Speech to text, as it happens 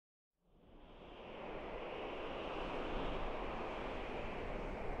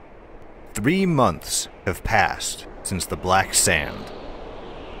3 months have passed since the Black Sand.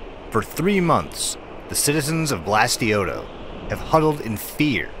 For 3 months, the citizens of Blastioto have huddled in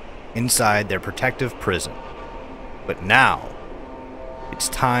fear inside their protective prison. But now, it's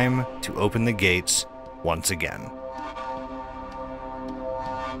time to open the gates once again.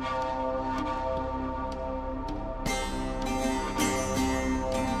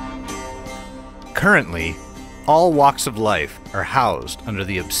 Currently, all walks of life are housed under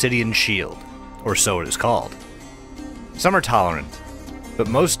the Obsidian Shield, or so it is called. Some are tolerant, but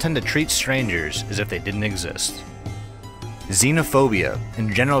most tend to treat strangers as if they didn't exist. Xenophobia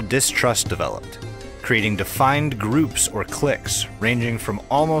and general distrust developed, creating defined groups or cliques ranging from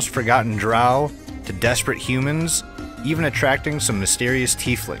almost forgotten drow to desperate humans, even attracting some mysterious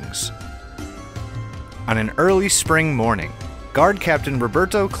tieflings. On an early spring morning, Guard Captain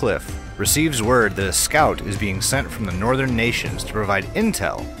Roberto Cliff receives word that a scout is being sent from the northern nations to provide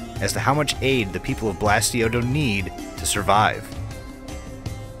intel as to how much aid the people of Blastioto need to survive.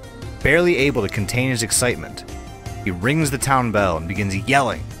 Barely able to contain his excitement, he rings the town bell and begins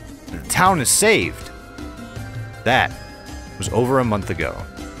yelling that the town is saved. That was over a month ago,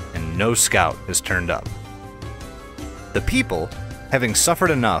 and no scout has turned up. The people, having suffered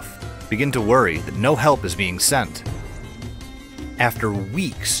enough, begin to worry that no help is being sent. After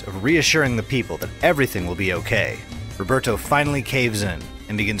weeks of reassuring the people that everything will be okay, Roberto finally caves in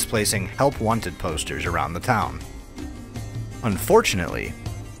and begins placing help wanted posters around the town. Unfortunately,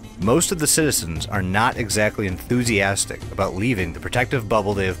 most of the citizens are not exactly enthusiastic about leaving the protective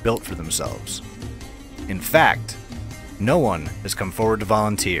bubble they have built for themselves. In fact, no one has come forward to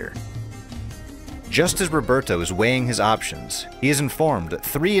volunteer. Just as Roberto is weighing his options, he is informed that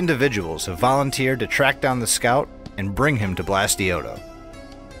 3 individuals have volunteered to track down the scout and bring him to Blastioto.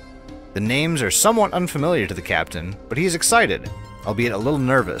 The names are somewhat unfamiliar to the captain, but he is excited, albeit a little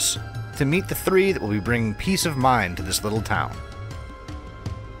nervous, to meet the 3 that will be bringing peace of mind to this little town.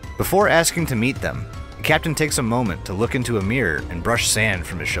 Before asking to meet them, the captain takes a moment to look into a mirror and brush sand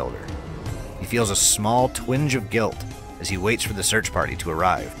from his shoulder. He feels a small twinge of guilt as he waits for the search party to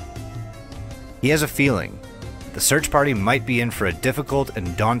arrive. He has a feeling that the search party might be in for a difficult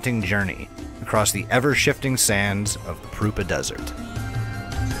and daunting journey across the ever-shifting sands of the Proopa Desert.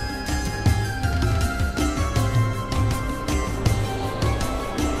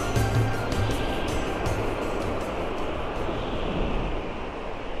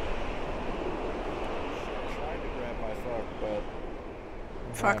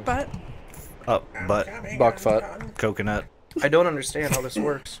 Fuck butt? Oh, butt. Buckfoot. Coconut. I don't understand how this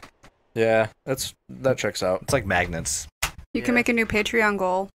works. Yeah, that checks out. It's like magnets. You can make a new Patreon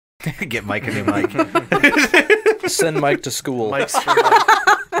goal. Get Mike a new mic. Send Mike to school. Mike's for Mike.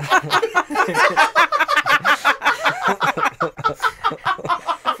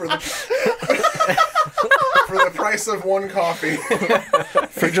 For the price of 1 coffee.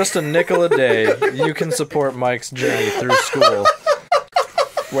 For just a nickel a day, you can support Mike's journey through school,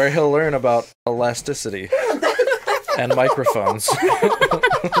 where he'll learn about elasticity and microphones.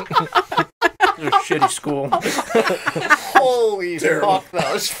 Shitty school. Holy fuck,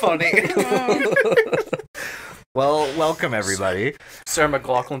 that was funny. Well, welcome everybody. Sarah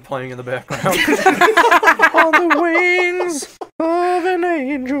McLachlan playing in the background. On the wings of an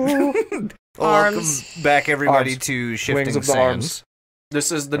angel. Welcome back everybody Arms. to Shifting Wings of the Sands. arms.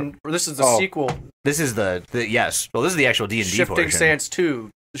 This is the Oh. sequel. This is the yes. Well, this is the actual D&D Shifting portion. Sands 2.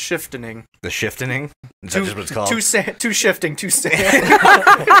 The Shiftening. The shifting? Is that just what it's called? Two shifting, two sand.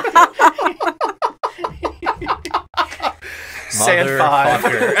 Sand 5.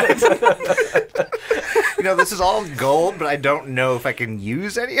 You know, this is all gold, but I don't know if I can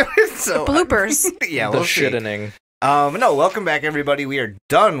use any of it. So Bloopers. yeah, The we'll see. shittening. No, welcome back everybody. We are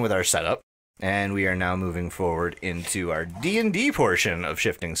done with our setup, and we are now moving forward into our D&D portion of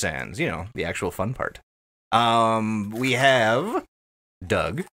Shifting Sands. You know, the actual fun part. We have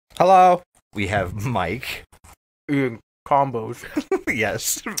Doug. Hello. We have Mike. Combos.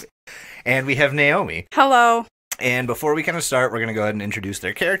 Yes. And we have Naomi. Hello. And before we kind of start, we're going to go ahead and introduce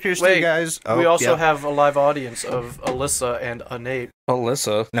their characters to Wait, you guys. Oh, we also yep. have a live audience of Alyssa and a Nate.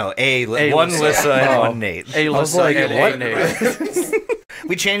 Alyssa. No, Alyssa. one Alyssa and Oh. one Nate. A was Alyssa like, and what? a Nate.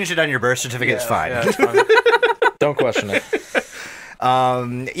 We changed it on your birth certificate. It's fine. Yeah, it's fine. Don't question it.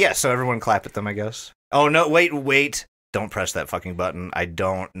 Yeah, so everyone clap at them, I guess. Oh, no, wait. Don't press that fucking button. I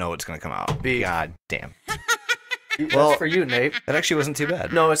don't know what's going to come out. B. God damn. That's for you, Nate. That actually wasn't too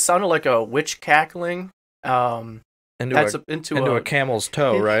bad. No, it sounded like a witch cackling. Into Into a camel's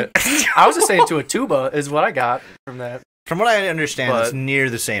toe, right? I was just saying to a tuba is what I got from that. From what I understand, But- it's near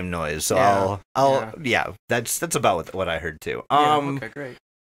the same noise. So Yeah, I'll yeah, that's about what I heard too. Yeah, okay, great.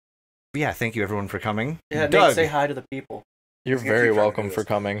 Yeah, thank you everyone for coming. Yeah, Doug, Nick, say hi to the people. You're He's gonna very keep trying to welcome do for this.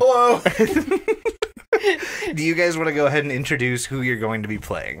 coming. Hello. do you guys want to go ahead and introduce who you're going to be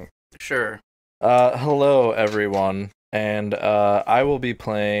playing? Sure. Hello, everyone. And I will be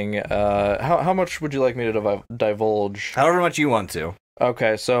playing. How much would you like me to divulge? However much you want to.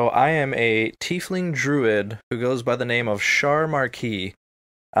 Okay, so I am a tiefling druid who goes by the name of Shar Marquis.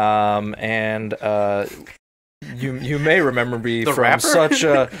 And you may remember me The from rapper? such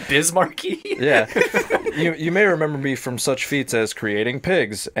Bismarcky? yeah. You may remember me from such feats as creating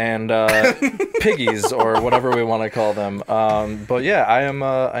pigs and piggies or whatever we want to call them. But yeah, I'm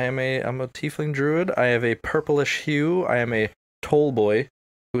a tiefling druid. I have a purplish hue. I am a toll boy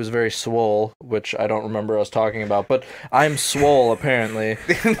who is very swole, which I don't remember us talking about, but I'm swole apparently.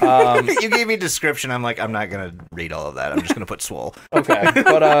 You gave me a description. I'm like, I'm not gonna read all of that. I'm just gonna put swole. Okay,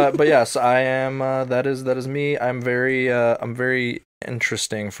 but yes, I am. That is me. I'm very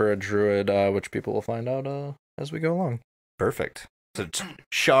interesting for a druid, which people will find out as we go along. Perfect. So it's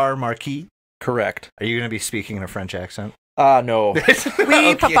Char Marquis. Correct. Are you gonna be speaking in a French accent? No,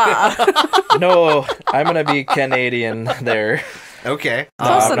 Oui, papa. no, I'm gonna be Canadian there. Okay. No,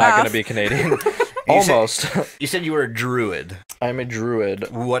 Close I'm not enough. gonna be Canadian. Almost. You said you were a druid. I'm a druid.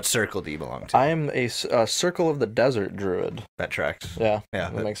 What circle do you belong to? I am a circle of the desert druid. That tracks. Yeah,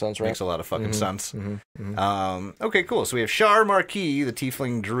 Yeah, that makes sense, right? Makes a lot of fucking Mhm, sense. mhm, mhm. Okay, cool. So we have Char Marquis, the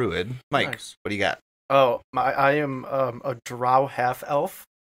tiefling druid. Mike, Nice. what do you got? Oh, I am a drow half-elf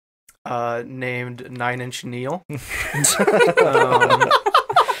named 9-Inch Neil.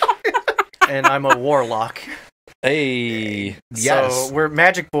 And I'm a warlock. Hey, Yes. So we're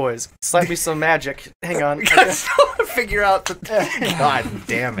magic boys. Slap me some magic. Hang on. Figure out the. God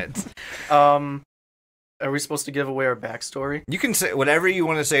damn it. Are we supposed to give away our backstory? You can say whatever you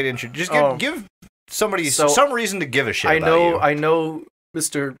want to say to introduce. Just Oh. give somebody So, some reason to give a shit I about know you. I know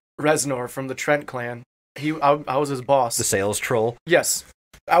Mr. Reznor from the Trent clan. I was his boss. The sales troll. Yes,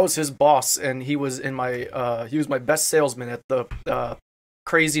 I was his boss, and he was my best salesman at the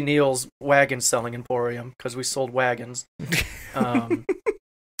Crazy Neil's wagon selling emporium because we sold wagons. And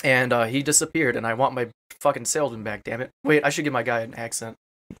he disappeared, and I want my fucking salesman back. Damn it! Wait, I should give my guy an accent.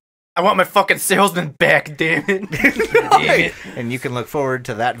 I want my fucking salesman back. Damn it! Damn it! And you can look forward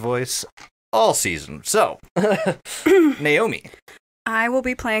to that voice all season. So, Naomi. I will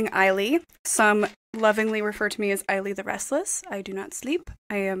be playing Eiley. Some lovingly refer to me as Eiley the Restless. I do not sleep.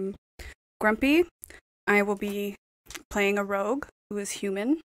 I am grumpy. I will be playing a rogue who is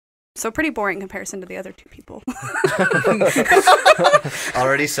human. So pretty boring comparison to the other two people.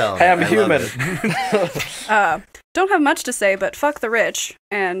 Already selling. hey, I'm I love human. it. Don't have much to say, but fuck the rich.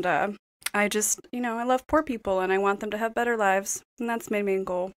 And I just, I love poor people and I want them to have better lives. And that's my main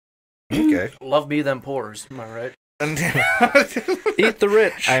goal. Okay. Love me them pores. Am I right? Eat the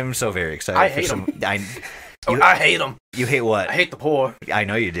rich. I'm so very excited. I for hate some. I hate them. You hate what? I hate the poor. I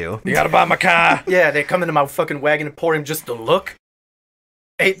know you do. You gotta buy my car. Yeah, they come into my fucking wagon emporium just to look.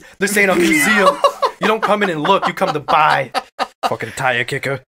 Hey, this ain't a museum. You don't come in and look. You come to buy. Fucking tire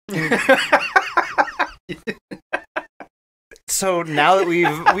kicker. So now that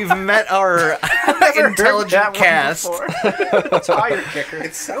we've met our intelligent cast, Tire kicker.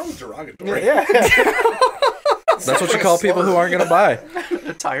 It sounds derogatory. Yeah. That's what you call people who aren't gonna buy.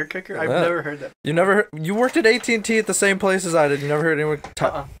 A tire kicker? I've Yeah. never heard that. You worked at AT&T at the same place as I did. You never heard anyone.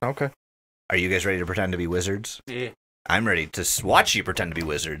 Okay. are you guys ready to pretend to be wizards? Yeah. I'm ready to watch you pretend to be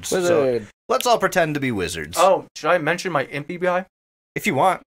wizards. So Wizard. let's all pretend to be wizards. Oh, should I mention my impy guy? If you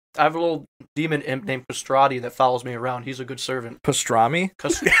want. I have a little demon imp named Castrati that follows me around. He's a good servant. Pastrami.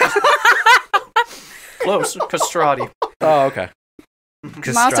 Close. Castrati. Oh, okay.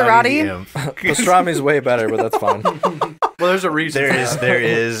 Maserati? Imp. Pastrami's way better, but that's fine. Well, there's a reason. for that. There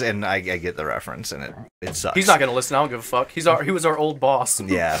is, and I get the reference, and it sucks. He's not gonna listen. I don't give a fuck. He was our old boss.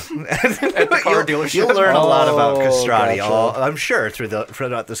 Yeah. At the car dealership. You'll learn a lot about Oh, Castrati, gotcha. I'm sure,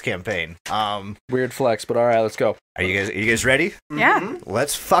 throughout this campaign. Weird flex, but all right, let's go. Are you guys ready? Yeah.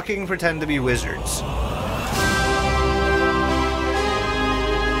 Let's fucking pretend to be wizards.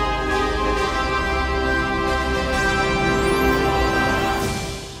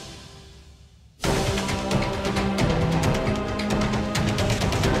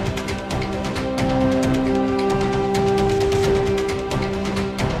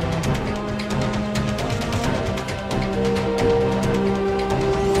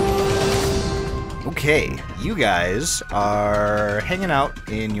 Okay, you guys are hanging out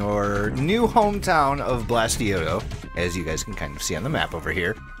in your new hometown of Blastioto, as you guys can kind of see on the map over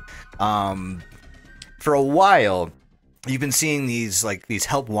here. For a while, you've been seeing these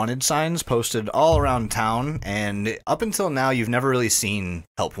help wanted signs posted all around town, and up until now you've never really seen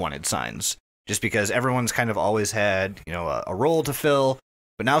help wanted signs, just because everyone's kind of always had, you know, a role to fill,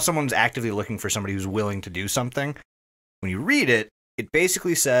 but now someone's actively looking for somebody who's willing to do something. When you read it, it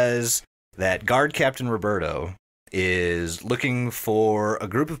basically says that Guard Captain Roberto is looking for a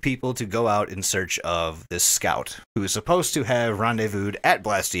group of people to go out in search of this scout who is supposed to have rendezvoused at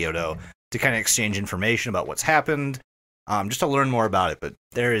Blastioto to kind of exchange information about what's happened, just to learn more about it. But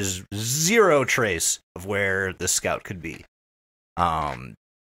there is zero trace of where the scout could be.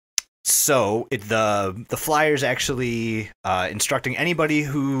 So the flyer's actually instructing anybody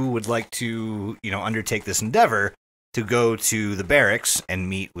who would like to, you know, undertake this endeavor to go to the barracks and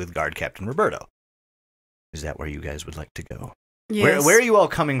meet with Guard Captain Roberto. Is that where you guys would like to go? Yes. Where are you all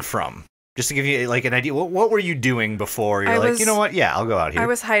coming from? Just to give you like an idea, what were you doing before you're like, you know what? Yeah, I'll go out here. I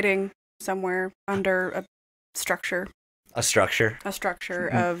was hiding somewhere under a structure. A structure? A structure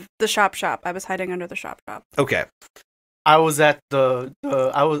of the shop. I was hiding under the shop. Okay. I was at the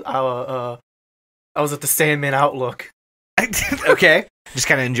I was at the Sandman Outlook. Okay. Just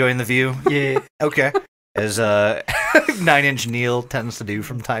kind of enjoying the view. Yeah. Okay. As 9-inch Neil tends to do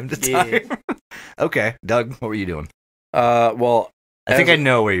from time to time. Yeah. Okay. Doug, what were you doing? Well, I think I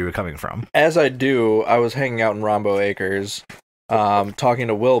know where you were coming from. as I do, I was hanging out in Rombo Acres, talking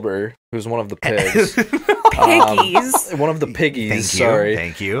to Wilbur, who's one of the pigs. Piggies. One of the piggies. Thank you. Sorry.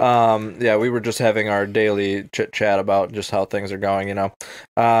 Thank you. Yeah, we were just having our daily chit chat about just how things are going, you know.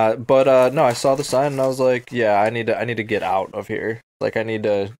 But no, I saw the sign and I was like, yeah, I need to get out of here. Like, I need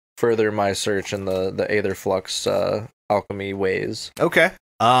to further my search in the Aetherflux alchemy ways. Okay.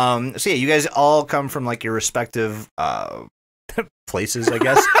 So yeah, you guys all come from like your respective places, I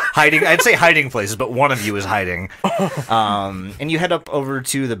guess. Hiding, I'd say hiding places, but one of you is hiding. And you head up over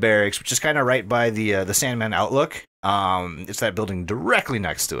to the barracks, which is kind of right by the Sandman Outlook. It's that building directly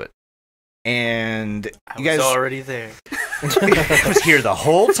next to it. And you guys was already there. I was here the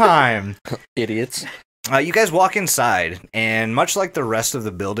whole time. Idiots. You guys walk inside, and much like the rest of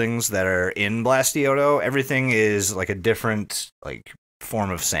the buildings that are in Blastioto, everything is like a different like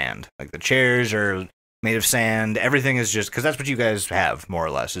form of sand. Like the chairs are made of sand. Everything is just because that's what you guys have, more or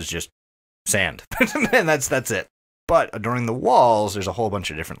less, is just sand, and that's it. But adorning the walls, there's a whole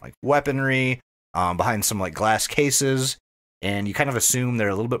bunch of different like weaponry behind some like glass cases, and you kind of assume they're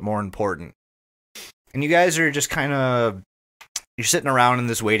a little bit more important. And you guys are just kind of you're sitting around in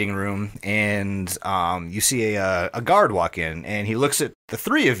this waiting room, and you see a guard walk in, and he looks at the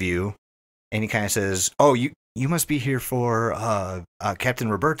three of you, and he kind of says, "Oh, you must be here for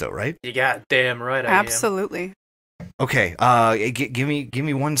Captain Roberto, right?" You got damn right. Absolutely. Okay. Give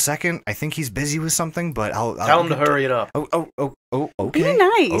me 1 second. I think he's busy with something, but I'll Tell him to hurry it up. Oh. Okay. Be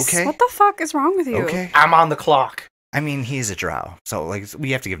nice. Okay. What the fuck is wrong with you? Okay. I'm on the clock. I mean, he is a drow, so like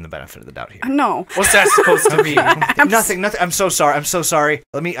we have to give him the benefit of the doubt here. No. What's that supposed to mean? Nothing. I'm so sorry.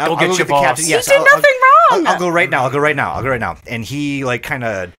 Let me. I'll get go your get the boss. captain. You Yes, did nothing wrong. I'll go right now. And he like kind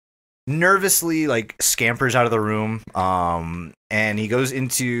of nervously like scampers out of the room. And he goes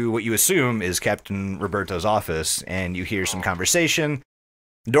into what you assume is Captain Roberto's office, and you hear some conversation.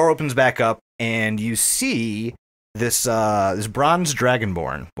 Door opens back up, and you see this bronze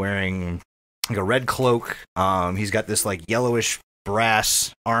dragonborn wearing like a red cloak. He's got this like yellowish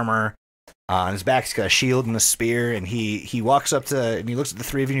brass armor. On his back, he's got a shield and a spear, and he walks up to and he looks at the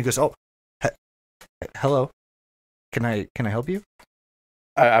three of you and he goes, "Oh, hello. Can I help you?"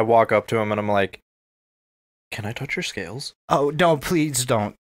 I walk up to him and I'm like, "Can I touch your scales?" "Oh, no, please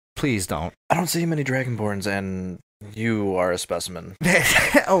don't. Please don't." I don't see many dragonborns, and you are a specimen.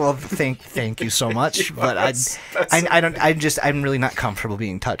 Oh well, thank you so much, but I'm really not comfortable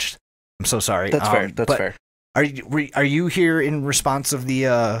being touched. I'm so sorry. That's fair. That's fair. Are you here in response of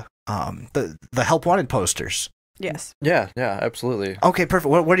the help wanted posters? Yes. Yeah, absolutely. Okay, perfect.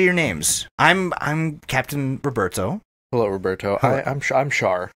 What are your names? I'm Captain Roberto. Hello, Roberto. Hello. I'm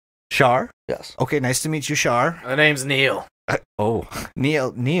Shar. Shar? Yes. Okay, nice to meet you, Shar. My name's Neil.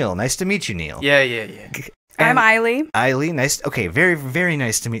 Neil. Nice to meet you, Neil. Yeah. I'm Eiley. Eiley, nice. Okay, very, very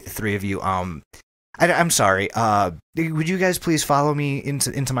nice to meet the three of you. I'm sorry. Would you guys please follow me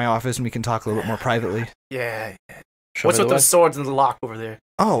into my office and we can talk a little bit more privately? Yeah. Show What's me with the those swords in the lock over there?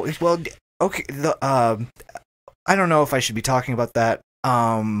 Oh, well, okay. I don't know if I should be talking about that.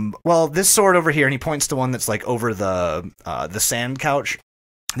 Well, this sword over here, and he points to one that's like over the sand couch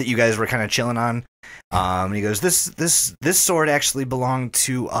that you guys were kind of chilling on. And he goes, this sword actually belonged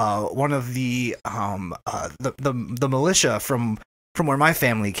to one of the militia from where my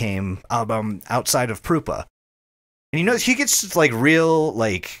family came, outside of Proopa. And he gets like real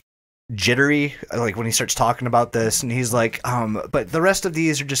like jittery, like when he starts talking about this, and he's like, but the rest of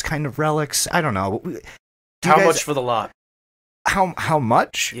these are just kind of relics. I don't know. How much for the lot? How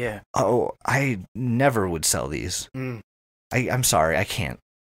much? Yeah. Oh, I never would sell these. I'm sorry, I can't.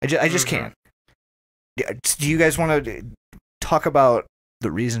 I just can't. Do you guys want to talk about the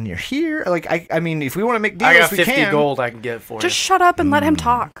reason you're here? Like, I mean, if we want to make deals, I got we 50 can. gold I can get for Just you. shut up and let him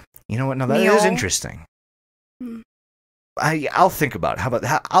talk. You know what? No, that Neil. is interesting. I'll think about it. How about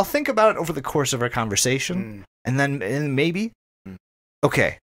that? I'll think about it over the course of our conversation, and then maybe.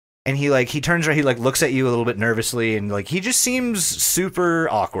 Okay. And he turns around, he looks at you a little bit nervously, and he just seems super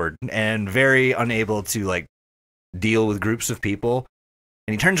awkward and very unable to deal with groups of people.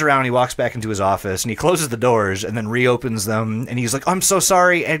 And he turns around, he walks back into his office, and he closes the doors and then reopens them. And he's like, "I'm so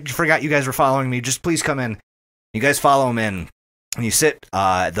sorry, I forgot you guys were following me. Just please come in." You guys follow him in, and you sit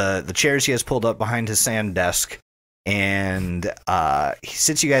the chairs he has pulled up behind his sand desk, and he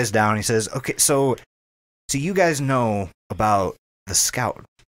sits you guys down. He says, "Okay, so you guys know about the scout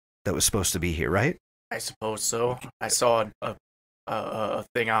that was supposed to be here, right?" I suppose so. I saw a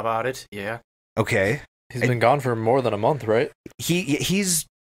thing about it. Yeah. Okay. He's been gone for more than a month, right? He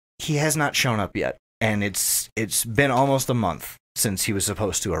has not shown up yet, and it's been almost a month since he was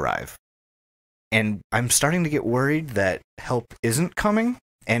supposed to arrive. And I'm starting to get worried that help isn't coming,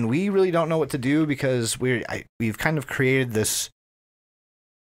 and we really don't know what to do because we've kind of created this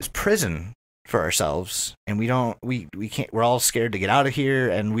prison for ourselves, and we can't. We're all scared to get out of here,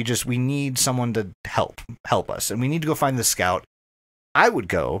 and we need someone to help us, and we need to go find the scout. I would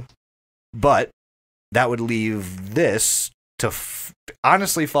go, but that would leave this to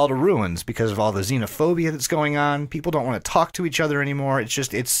honestly fall to ruins because of all the xenophobia that's going on. People don't want to talk to each other anymore. It's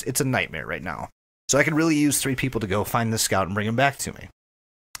just it's a nightmare right now. So I could really use 3 people to go find the scout and bring him back to me.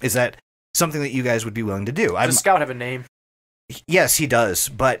 Is that something that you guys would be willing to do? Does the scout have a name? Yes, he does,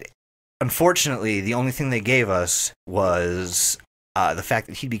 but unfortunately, the only thing they gave us was the fact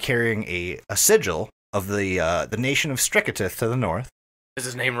that he'd be carrying a sigil of the nation of Stricatith to the north. Is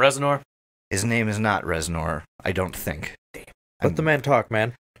his name Reznor? His name is not Reznor, I don't think. Let the man talk,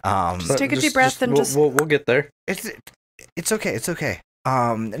 man. Just take a deep breath and we'll get there. It's okay. It's okay.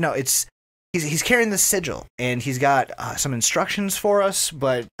 No, he's carrying the sigil, and he's got some instructions for us,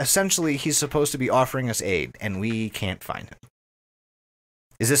 but essentially he's supposed to be offering us aid, and we can't find him.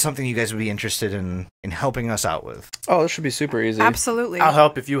 Is this something you guys would be interested in helping us out with? Oh, this should be super easy. Absolutely. I'll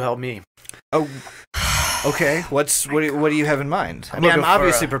help if you help me. Oh, okay. What do you have in mind? I mean, I'm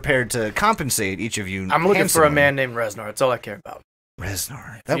obviously prepared to compensate each of you. I'm looking for a man named Reznor. That's all I care about.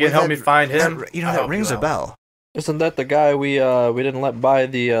 Reznor. You can help me find him. That rings a bell. Isn't that the guy we didn't let buy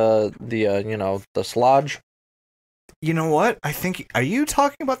the slodge? You know what? Are you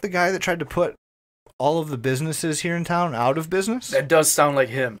talking about the guy that tried to put all of the businesses here in town out of business? That does sound like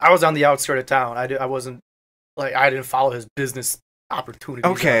him. I was on the outskirt of town. I didn't follow his business opportunities.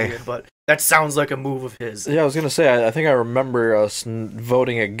 Okay. But that sounds like a move of his. Yeah, I was gonna say. I think I remember us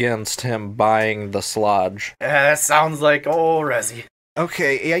voting against him buying the slodge. Yeah, that sounds like Rezi.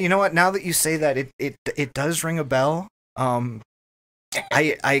 Okay, yeah, you know what? Now that you say that, it does ring a bell.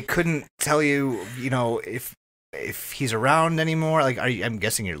 I couldn't tell you, if he's around anymore. I'm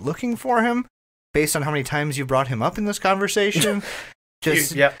guessing you're looking for him, based on how many times you brought him up in this conversation.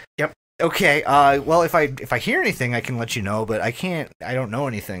 Yep. Okay. Well, if I hear anything, I can let you know, but I can't. I don't know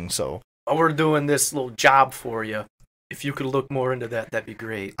anything, so. We're doing this little job for you. If you could look more into that, that'd be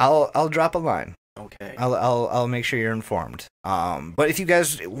great. I'll drop a line. Okay. I'll make sure you're informed. But if you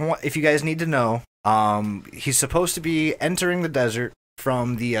guys need to know, he's supposed to be entering the desert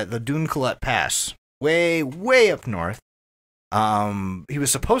from the Dune Pass, way up north. He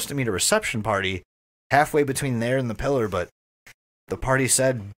was supposed to meet a reception party halfway between there and the pillar, but the party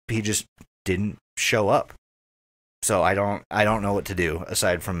said he just didn't show up. So I don't know what to do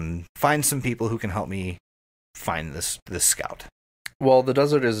aside from find some people who can help me find this scout. Well, the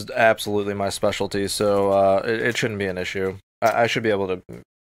desert is absolutely my specialty, so it shouldn't be an issue. I should be able to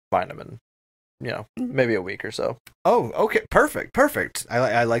find him in, maybe a week or so. Oh, okay, perfect.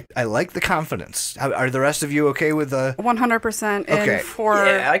 I like the confidence. Are the rest of you okay with the 100%? Okay.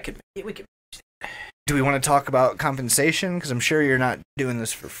 Yeah, we could. Do we want to talk about compensation? Because I'm sure you're not doing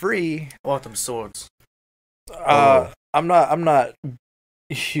this for free. I want them swords. I'm not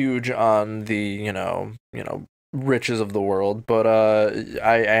huge on the riches of the world, but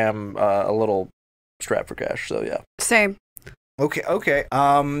I am a little strapped for cash, so yeah. Same. Okay.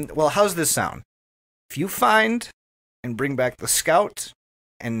 Well, how's this sound? If you find and bring back the scout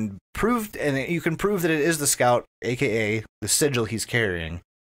and you can prove that it is the scout, aka the sigil he's carrying,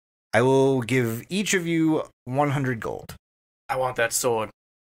 I will give each of you 100 gold. I want that sword.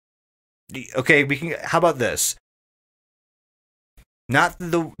 Okay, we can. How about this? Not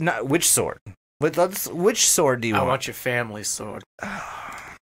which sword. Which sword do you want? I want your family sword.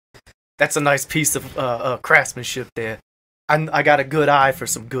 That's a nice piece of craftsmanship there. I got a good eye for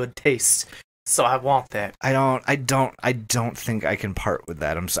some good taste, so I want that. I don't think I can part with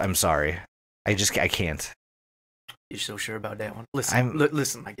that. I'm sorry. I can't. You so sure about that one? Listen,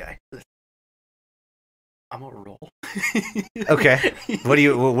 listen, my guy. Listen. I'm gonna roll. Okay. What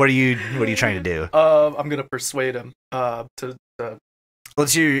are you trying to do? I'm gonna persuade him to.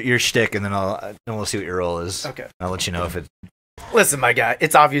 Let's hear your shtick, and then we'll see what your roll is. Okay. I'll let you know if it. Listen, my guy.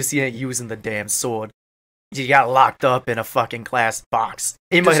 It's obvious you ain't using the damn sword. You got locked up in a fucking glass box.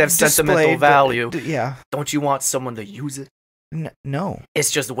 It might have sentimental value. Yeah. Don't you want someone to use it? No.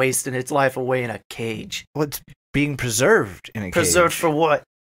 It's just wasting its life away in a cage. Well, it's being preserved in a cage. Preserved for what?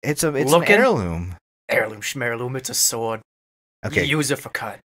 It's an heirloom. Heirloom schmeirloom. It's a sword. Okay. You use it for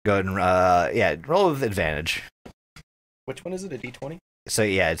cut. Go ahead and roll with advantage. Which one is it? A D20? So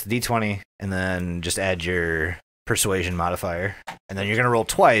yeah, it's D20, and then just add your persuasion modifier, and then you're gonna roll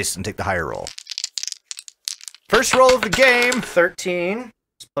twice and take the higher roll. First roll of the game. 13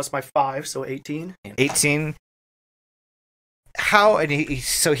 plus my 5, so 18. 18. How? And he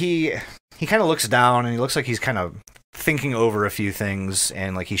kind of looks down, and he looks like he's kind of thinking over a few things,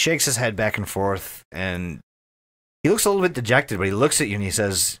 and like he shakes his head back and forth, and he looks a little bit dejected, but he looks at you and he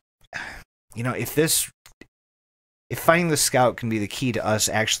says, "You know, if finding the scout can be the key to us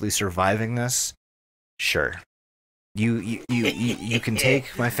actually surviving this, sure. You can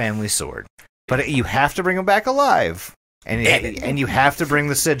take my family's sword, but you have to bring him back alive, and you have to bring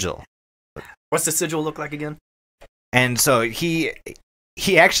the sigil." What's the sigil look like again? And so he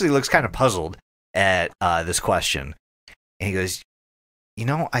actually looks kind of puzzled at this question, and he goes, "You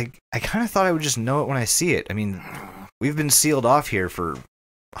know, I kind of thought I would just know it when I see it. I mean, we've been sealed off here for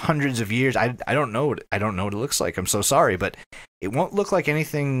hundreds of years. I don't know what it looks like. I'm so sorry, but it won't look like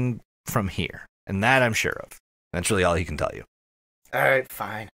anything from here, and that I'm sure of." That's really all he can tell you. All right,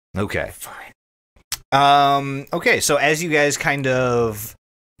 fine. Okay. Fine. Okay, so as you guys kind of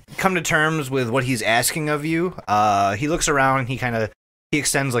come to terms with what he's asking of you, he looks around and he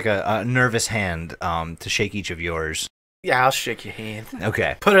extends like a nervous hand to shake each of yours. Yeah, I'll shake your hand.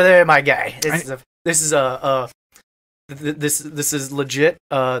 Okay. Put her there, my guy. This is legit.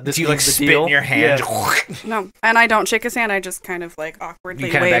 This Do you like means the spit deal. in your hand? Yeah. No, and I don't shake his hand. I just kind of like awkwardly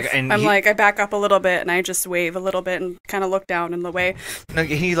You kinda wave. back- and I back up a little bit and I just wave a little bit and kind of look down in the way. No,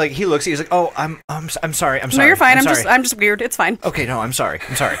 he looks. He's like, "Oh, I'm sorry. No, you're fine. I'm I'm sorry. just weird. It's fine. Okay, no, I'm sorry.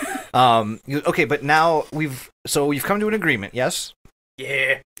 Okay, but now we've come to an agreement. Yes.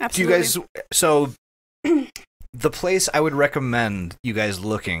 Yeah. Absolutely. Do you guys? So the place I would recommend you guys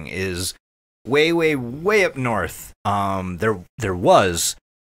looking is way, way, way up north. There was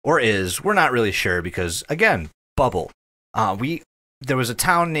or is, we're not really sure because again, bubble. There was a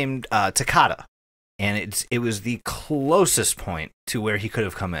town named Takata, and it was the closest point to where he could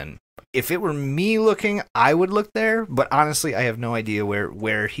have come in. If it were me looking, I would look there, but honestly, I have no idea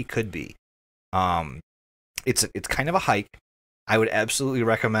where he could be. It's kind of a hike. I would absolutely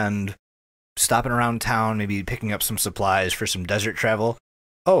recommend stopping around town, maybe picking up some supplies for some desert travel.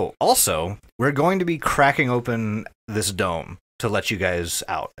 Oh, also, we're going to be cracking open this dome to let you guys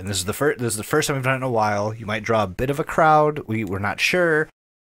out, and this is the first time we've done it in a while. You might draw a bit of a crowd. We're not sure,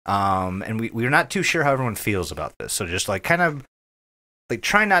 and we're not too sure how everyone feels about this. So just like kind of like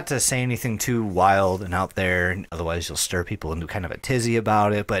try not to say anything too wild and out there, otherwise you'll stir people into kind of a tizzy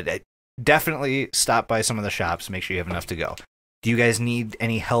about it. But definitely stop by some of the shops. Make sure you have enough to go. Do you guys need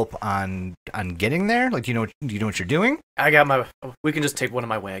any help on getting there? Like, do you know what you're doing? We can just take one of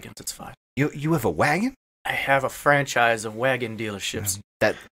my wagons. It's fine. You have a wagon? I have a franchise of wagon dealerships.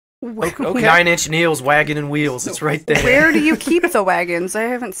 Okay. 9-inch Neil's Wagon and Wheels. It's right there. Where do you keep the wagons? I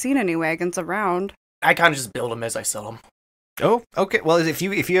haven't seen any wagons around. I kind of just build them as I sell them. Oh, okay. Well, if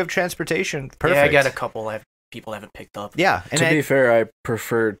you have transportation, perfect. Yeah, I got a couple people haven't picked up. Yeah. And to be fair, I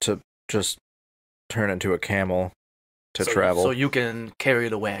prefer to just turn into a camel to travel. So you can carry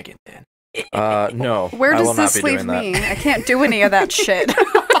the wagon then. No. Where I will does not this be doing leave that. me? I can't do any of that shit.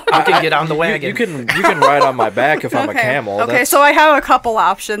 You can get on the wagon. You can ride on my back if I'm a camel. Okay, That's so I have a couple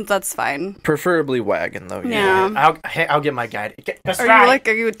options. That's fine. preferably wagon though. Yeah. I'll get my guide.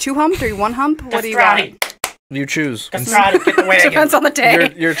 Are you 2 humped or you 1 hump? What do you got? You choose. Get the wagon. Depends on the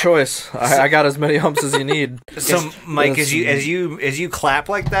day. Your choice. I got as many humps as you need. So, Mike, as you clap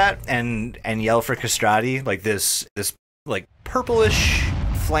like that and yell for Castrati, like this like purplish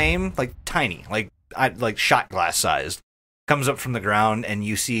flame, like tiny, like shot glass sized, comes up from the ground, and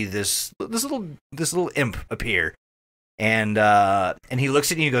you see this little imp appear, and he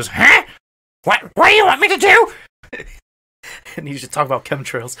looks at you and he goes, "Huh? What do you want me to do? And you should talk about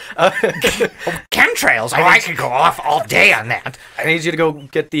chemtrails. Chemtrails? Oh, I could go off all day on that. I need you to go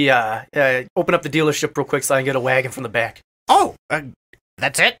get the open up the dealership real quick so I can get a wagon from the back. Oh,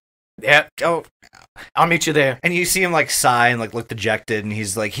 that's it? Yeah. Oh, I'll meet you there. and you see him like sigh and like look dejected, and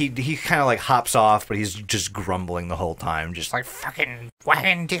he's like he kind of like hops off, but he's just grumbling the whole time, just like fucking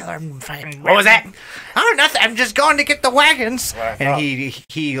wagon dealer. Fucking What was that? Oh, nothing. I'm just going to get the wagons. What I And thought.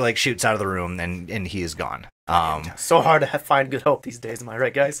 he like shoots out of the room, and he is gone. So hard to find good hope these days. Am I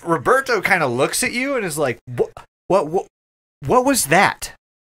right, guys? Roberto kind of looks at you and is like, what was that?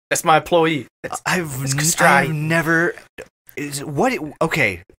 That's my employee. I've castrati. never.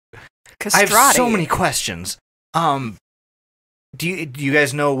 Okay. I Castrati. have so many questions. Do you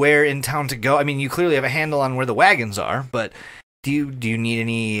guys know where in town to go? I mean, you clearly have a handle on where the wagons are, but do you need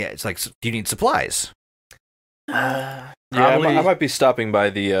any? It's like, do you need supplies? Yeah, Probably. I might be stopping by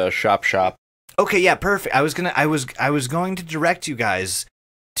the shop. Okay, yeah, perfect. I was going to direct you guys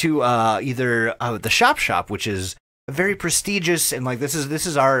to either the shop, which is very prestigious, and like this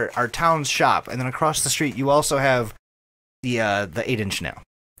is our town's shop, and then across the street you also have the 8-inch nail.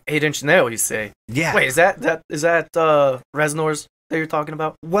 8-inch nail, you say? Yeah. Wait, is that Resnor's that you're talking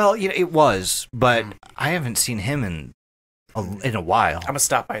about? Well, it was, but I haven't seen him in a while. I'm gonna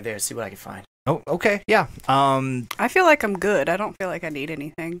stop by there and see what I can find. Oh, okay, yeah. I feel like I'm good. I don't feel like I need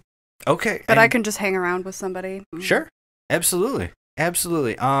anything. Okay, But I and- can just hang around with somebody. Sure, absolutely.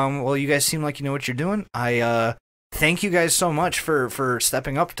 Well, you guys seem like you know what you're doing. I thank you guys so much for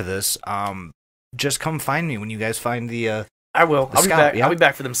stepping up to this. Just come find me when you guys find the. I will. The I'll be scout, back. yeah? I'll be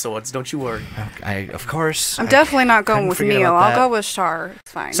back for them swords. Don't you worry. Of course. I'm definitely not going couldn't with forget Neil. about I'll that. go with Shar.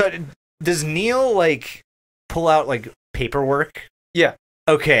 It's fine. So does Neil like pull out like paperwork? Yeah.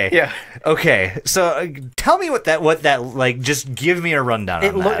 Okay. Yeah. Okay. So tell me what that like. Just give me a rundown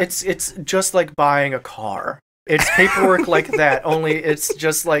on that. It's just like buying a car. It's paperwork like that. Only it's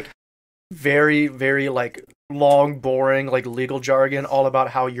just like very, very like long, boring, like legal jargon, all about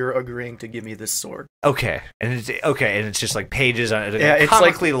how you're agreeing to give me this sword. Okay, and it's just like pages on it. Yeah, it's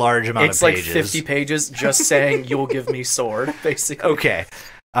comically large amount It's of like pages. 50 pages just saying you'll give me sword, basically. Okay.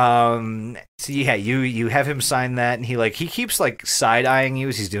 So yeah, you have him sign that, and he keeps like side eyeing you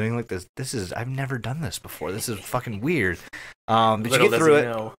as he's doing like this. This is I've never done this before. This is fucking weird. Did you get through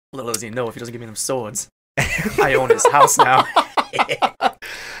it? Little does he know if he doesn't give me them swords, I own his house now.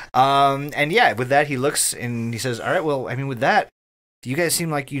 And yeah, with that he looks and he says, "All right, well, I mean, with that, you guys seem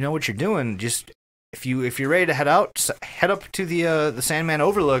like you know what you're doing. Just if you're ready to head up to the Sandman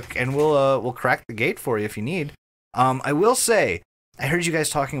Overlook, and we'll crack the gate for you if you need. I will say, I heard you guys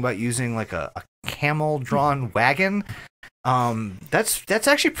talking about using like a camel-drawn wagon. That's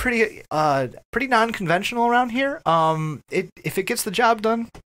actually pretty non-conventional around here. If it gets the job done,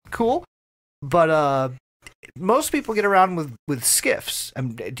 cool. But most people get around with skiffs. Are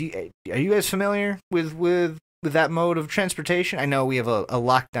you guys familiar with that mode of transportation? I know we have a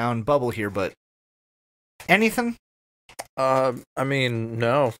lockdown bubble here, but anything? I mean,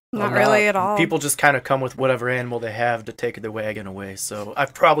 no. Not really at all. People just kind of come with whatever animal they have to take their wagon away. So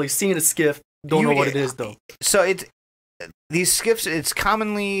I've probably seen a skiff. Don't know what it is though. So these skiffs. It's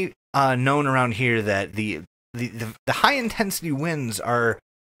commonly known around here that the high intensity winds are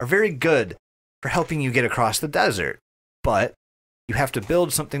very good for helping you get across the desert, but you have to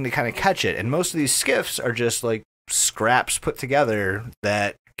build something to kind of catch it. And most of these skiffs are just like scraps put together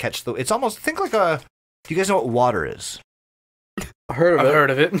that catch the. It's almost think like a. Do you guys know what water is? I've heard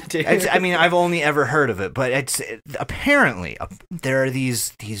of it. I mean, I've only ever heard of it, but apparently there are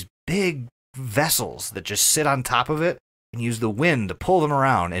these big vessels that just sit on top of it and use the wind to pull them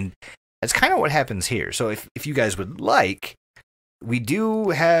around, and that's kind of what happens here. So if you guys would like, we do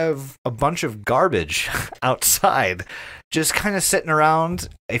have a bunch of garbage outside, just kind of sitting around.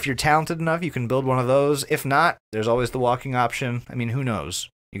 If you're talented enough, you can build one of those. If not, there's always the walking option. I mean, who knows?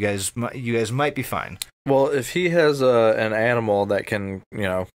 You guys might be fine. Well, if he has an animal that can,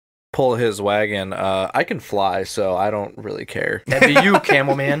 pull his wagon, I can fly, so I don't really care. That'd be you,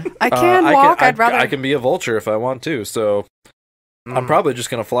 Camel Man. I can walk. I'd rather. I can be a vulture if I want to, so I'm probably just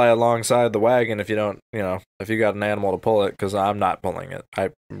gonna fly alongside the wagon if you don't, if you got an animal to pull it, because I'm not pulling it.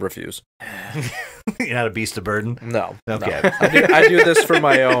 I refuse. You're not a beast of burden? No. Okay. No. I do this for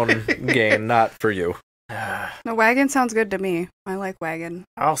my own gain, not for you. The wagon sounds good to me. I like wagon.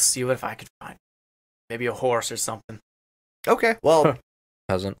 I'll see what if I can find. Maybe a horse or something. Okay. Well,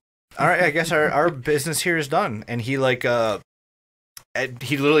 Hasn't. all right. I guess our business here is done. And he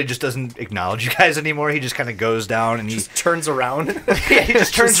he literally just doesn't acknowledge you guys anymore. He just kind of goes down and Just turns around. he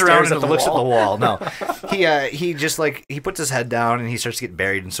just turns around stares and at the looks at the wall. wall. No, he just like he puts his head down and he starts to get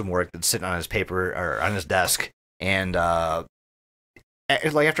buried in some work that's sitting on his paper or on his desk. And like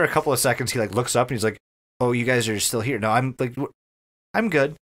after a couple of seconds, he like looks up and he's like, "Oh, you guys are still here?" No, I'm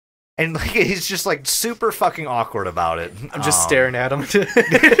good. And like he's just like super fucking awkward about it. I'm just staring at him.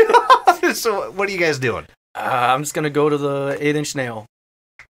 So what are you guys doing? I'm just gonna go to the 8-inch nail.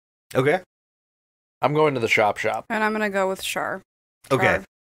 Okay. I'm going to the shop. And I'm gonna go with Char. Okay.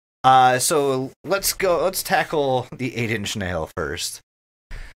 So let's tackle the 8-inch nail first.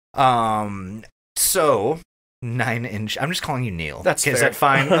 So 9-inch. I'm just calling you Neil. That's Is fair. that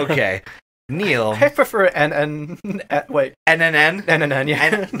fine? Okay. Neil. I prefer wait. NNN? NNN,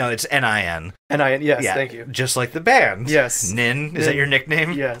 yeah. No, it's NIN. NIN, yes, Yeah, thank you. Just like the band. Yes. Nin. Is that your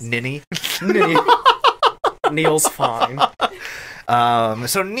nickname? Yes. Ninny. Neil's fine.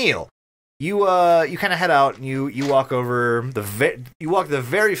 So Neil, you kind of head out and you walk over the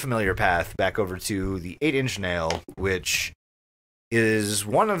very familiar path back over to the 8-inch nail, which is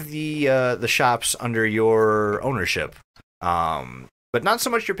one of the shops under your ownership. But not so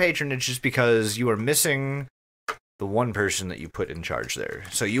much your patronage, just because you are missing the one person that you put in charge there.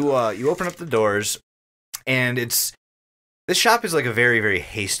 So you open up the doors, and this shop is like a very, very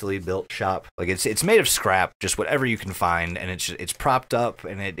hastily built shop. Like it's made of scrap, just whatever you can find, and it's propped up,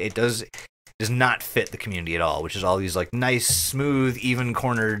 and it does not fit the community at all, which is all these like nice, smooth, even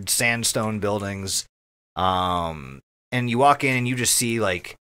cornered sandstone buildings. And you walk in and you just see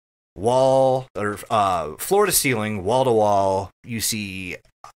like wall or floor to ceiling, wall to wall. You see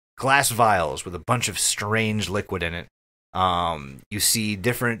glass vials with a bunch of strange liquid in it. You see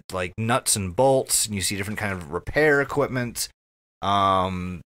different like nuts and bolts, and you see different kind of repair equipment.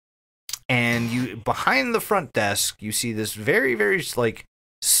 And you behind the front desk, you see this very, very like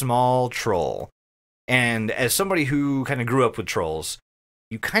small troll. And as somebody who kind of grew up with trolls,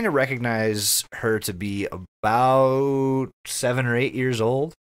 you kind of recognize her to be about 7 or 8 years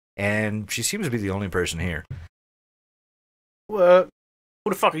old, and she seems to be the only person here. What?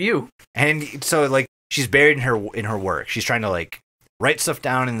 Who the fuck are you? And so, like, she's buried in her work. She's trying to like write stuff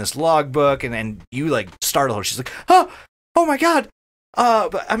down in this logbook, and then you like startle her. She's like, "Oh my god!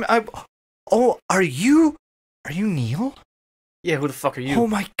 But are you Neil? Yeah, who the fuck are you? Oh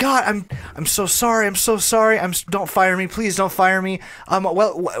my god! I'm so sorry. I'm so sorry. Don't fire me, please. Don't fire me.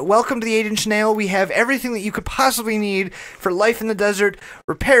 Welcome to the 8-inch nail. We have everything that you could possibly need for life in the desert,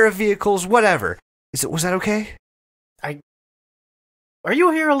 repair of vehicles, whatever. Was that okay? Are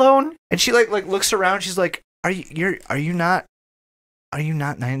you here alone? And she like looks around. She's like, Are you not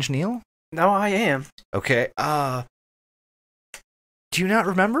 9-inch Neil? No, I am. Okay. Do you not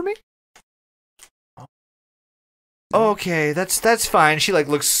remember me? Okay, that's fine. She like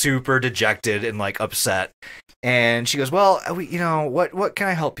looks super dejected and like upset, and she goes, "Well, what can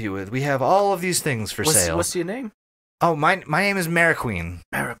I help you with? We have all of these things for sale." What's your name? Oh, my name is Mariqueen.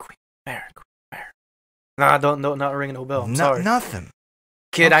 Mariqueen. Nah, not ringing no bell. I'm sorry. Nothing.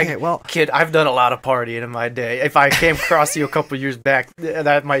 Kid, okay, kid, I've done a lot of partying in my day. If I came across you a couple years back,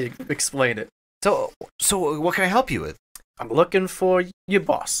 that might explain it. So what can I help you with? I'm looking for your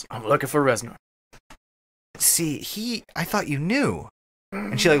boss. I'm looking for Reznor. See, I thought you knew.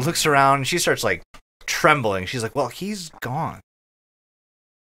 And she like looks around and she starts like trembling. She's like, "Well, he's gone."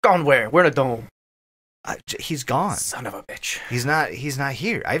 Gone where? We're in a dome. He's gone. Son of a bitch. He's not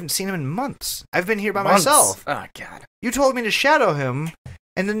here. I haven't seen him in months. I've been here by Months? myself. Oh god. You told me to shadow him,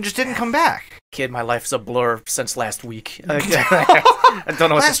 and then just didn't come back. Kid, my life's a blur since last week. I don't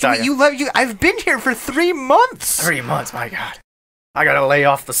know what to tell you. I've been here for 3 months. 3 months, my god. I gotta lay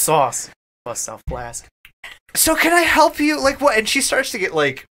off the sauce. Bust off flask. So can I help you? Like what? And she starts to get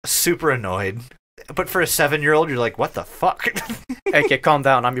like super annoyed. But for a 7-year-old, you're like, what the fuck? Hey kid, calm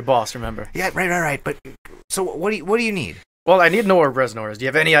down. I'm your boss, remember? Yeah, right. But so what do you need? Well, I need to know where Reznor is. Do you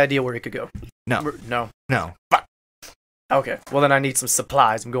have any idea where he could go? No. No. Fuck. Okay. Well, then I need some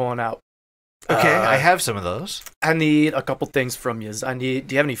supplies. I'm going out. Okay, I have some of those. I need a couple things from you. Do you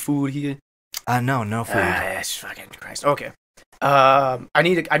have any food here? No food. Fucking Christ. Okay. I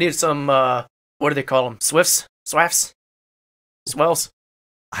need some. What do they call them? Swifts? Swafts? Swells?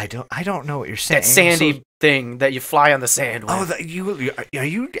 I don't know what you're saying. That sandy thing that you fly on the sand with. Oh, are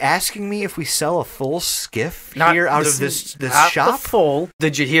you asking me if we sell a full skiff Not here out the- of this not shop? The full.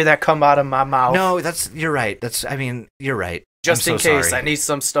 Did you hear that come out of my mouth? No, you're right. You're right. Just I'm in so case, sorry. I need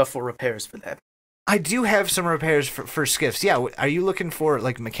some stuff for repairs for that. I do have some repairs for skiffs. Yeah, are you looking for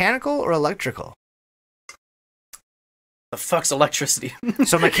like mechanical or electrical? The fuck's electricity?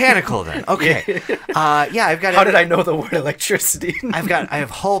 So mechanical then. Okay. Yeah, I've got. How did I know the word electricity? I have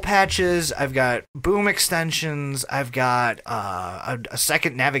hull patches. I've got boom extensions. I've got a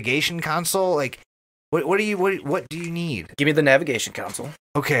second navigation console. Like, what do you need? Give me the navigation console.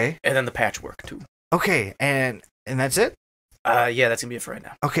 Okay. And then the patchwork too. Okay, and that's it. Yeah, that's gonna be it for right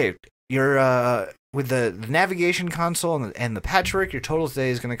now. Okay, you're with the navigation console and the patchwork. Your total today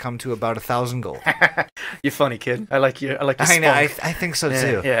is gonna come to about 1,000 gold. You're funny, kid. I like you. I like your I know. spunk. I think so Yeah,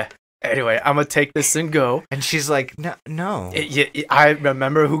 too. yeah. Anyway, I'm gonna take this and go. And she's like, no. I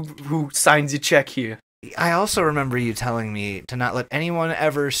remember who signs your check here. I also remember you telling me to not let anyone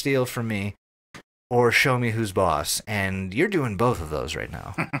ever steal from me or show me who's boss, and you're doing both of those right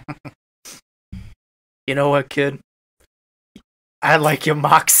now. You know what, kid? I like your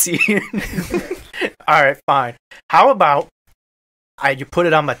moxie. All right, fine. How about you put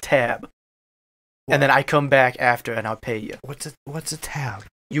it on my tab, and then I come back after and I'll pay you. What's a tab?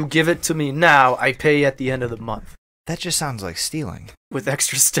 You give it to me now. I pay you at the end of the month That just sounds like stealing. with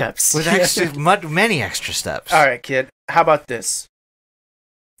extra steps. With many extra steps. All right, kid. How about this?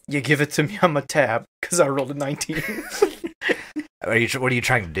 You give it to me on my tab because I rolled a 19. What are you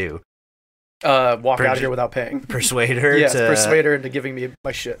trying to do? Walk out of here without paying. Persuade her? Yes, to... persuade her into giving me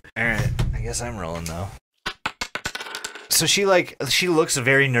my shit. All right. I guess I'm rolling though. So she looks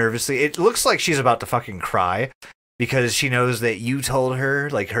very nervously. It looks like she's about to fucking cry because she knows that you told her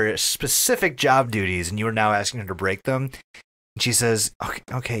like her specific job duties and you are now asking her to break them. And she says,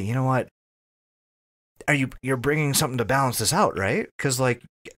 "Okay, you know what? You're bringing something to balance this out, right? Because like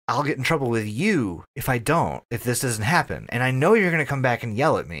I'll get in trouble with you if this doesn't happen. And I know you're gonna come back and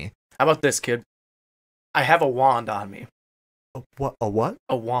yell at me. How about this, kid? I have a wand on me. A what?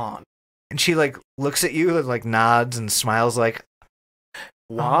 A wand. And she like looks at you and like nods and smiles like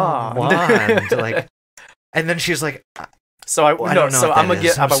Wand. Wand. Like, and then she's like, So I don't know so what I'm that gonna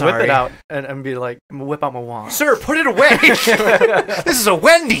is. I'm gonna whip sorry. it out and be like, I'm gonna whip out my wand. "Sir, put it away. This is a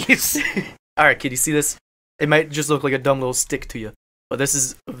Wendy's." All right, kid, you see this? It might just look like a dumb little stick to you, but this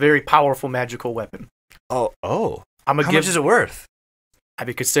is a very powerful magical weapon. Oh. I'm gonna How give. much is it worth? I'd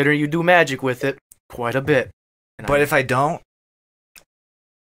be considering you do magic with it quite a bit. And But if I don't,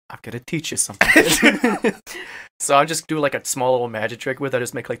 I'm gonna teach you something. So I'll just do like a small little magic trick with it. I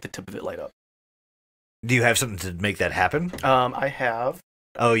just make like the tip of it light up. do you have something to make that happen? I have.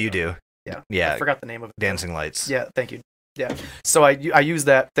 Oh, you do. Yeah. Yeah. I forgot the name of it. Dancing lights. Yeah. Thank you. Yeah. So I use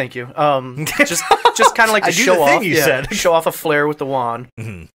that. Thank you. Just kind of like to I do show the thing off. you said. Show off a flare with the wand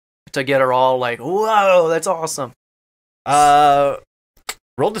Mhm. to get her all like, whoa, that's awesome.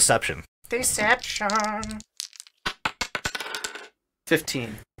 Roll deception. Deception.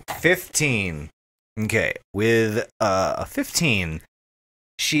 15. 15. Okay. With a 15,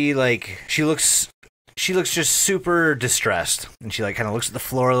 she looks just super distressed, and she like kind of looks at the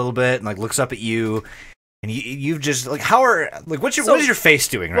floor a little bit and like looks up at you, and you've just like what is your face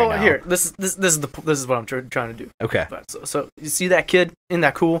doing right Well, now? here, this is what I'm trying to do. Okay. But so you see that kid? Isn't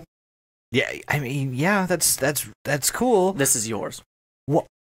that cool? Yeah, I mean, yeah, that's cool. This is yours. What?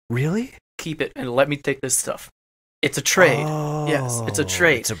 Really? Keep it and let me take this stuff. It's a trade. Yes, it's a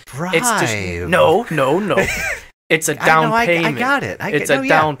trade. It's a bribe. It's just no. It's a down payment. I got it. It's a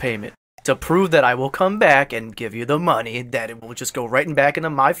down payment to prove that I will come back and give you the money. That it will just go right and back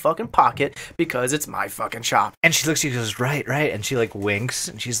into my fucking pocket because it's my fucking shop. And she looks at you and goes, right, and she like winks,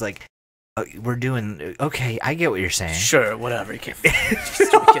 and she's like, we're doing okay. I get what you're saying. Sure, whatever. You can't.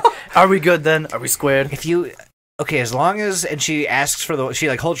 Are we good then? Are we squared? If you okay, as long as and she asks for she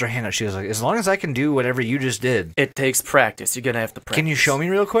like holds her hand up. She goes like, as long as I can do whatever you just did. It takes practice. You're gonna have to practice. Can you show me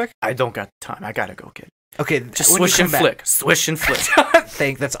real quick? I don't got the time. I gotta go, kid. Okay, Just swish and flick. Swish and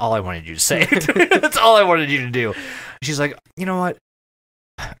flick. That's all I wanted you to say. That's all I wanted you to do. She's like, you know what?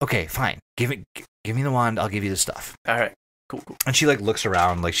 Okay, fine. Give me the wand. I'll give you the stuff. All right. Cool. And she like looks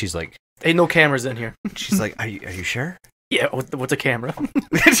around, like she's like, ain't no cameras in here. she's like, are you sure? Yeah. What's a camera?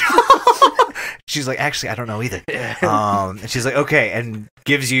 She's like, actually, I don't know either. Yeah. And she's like, okay, and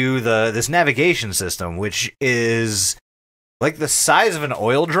gives you this navigation system, which is like the size of an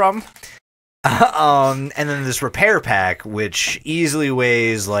oil drum. And then this repair pack, which easily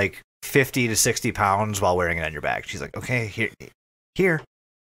weighs like 50 to 60 pounds while wearing it on your back. She's like, okay, here.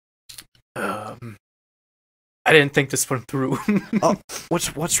 I didn't think this went through. Oh,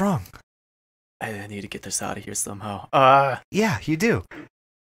 what's wrong? I need to get this out of here somehow. Yeah, you do.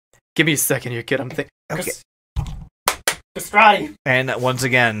 Give me a second here, kid. I'm thinking. Okay. Castrati. And once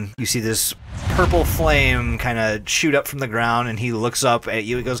again, you see this purple flame kind of shoot up from the ground, and he looks up at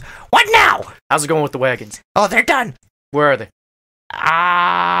you and goes, "What now?" How's it going with the wagons? "Oh, they're done." Where are they?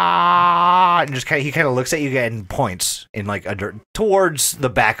 ah, and just he kind of looks at you and points in like towards the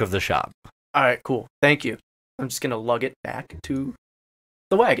back of the shop. All right, cool. Thank you. I'm just gonna lug it back to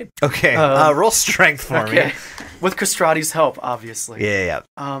the wagon. Okay, roll strength for me. With Castrati's help, obviously. Yeah.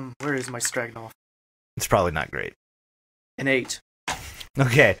 Where is my Stragnoff? It's probably not great. An 8.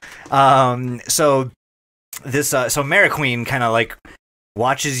 Okay. So this so Mariqueen kind of like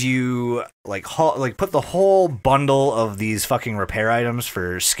watches you like put the whole bundle of these fucking repair items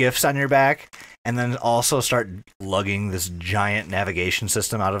for skiffs on your back, and then also start lugging this giant navigation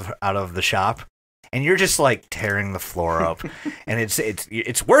system out of the shop. And you're just like tearing the floor up, and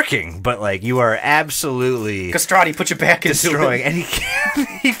it's working, but like you are absolutely Castrati, put your back into destroying. it. And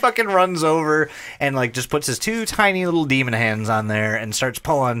he fucking runs over and like just puts his 2 tiny little demon hands on there and starts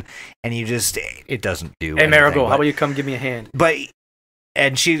pulling, and it doesn't do. Hey, anything, Marigold, how about you come give me a hand?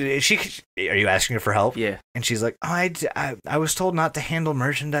 And she are you asking her for help? Yeah. And she's like, oh, I was told not to handle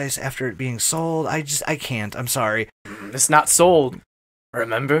merchandise after it being sold. I can't. I'm sorry. It's not sold.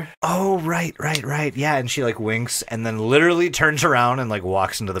 Remember? Oh, right. Yeah, and she like winks and then literally turns around and like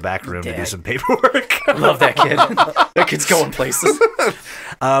walks into the back room to do some paperwork. Love that kid. That kid's going places.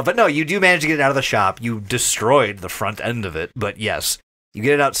 But no, you do manage to get it out of the shop. You destroyed the front end of it, but yes, you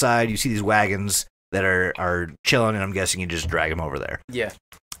get it outside. You see these wagons that are chilling, and I'm guessing you just drag them over there. Yeah.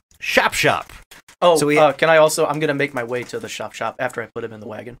 Shop. Oh, so can I also? I'm gonna make my way to the shop after I put him in the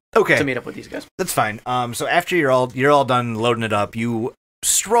wagon. Okay. To meet up with these guys. That's fine. So after you're all done loading it up, you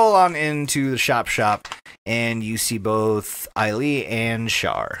stroll on into the shop, and you see both Eiley and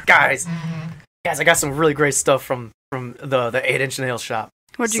Shar. Guys, I got some really great stuff from the 8-inch nail shop.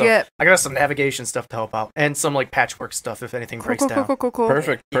 What'd you get? I got some navigation stuff to help out, and some like patchwork stuff if anything breaks down. Cool.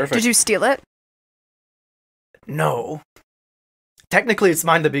 Perfect. Did you steal it? No. Technically, it's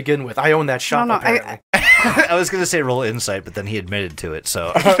mine to begin with. I own that shop. No, apparently. I was gonna say roll insight, but then he admitted to it,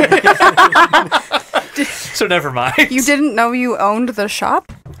 so so never mind. You didn't know you owned the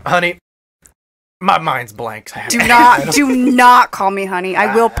shop? Honey, my mind's blank. Do not call me honey.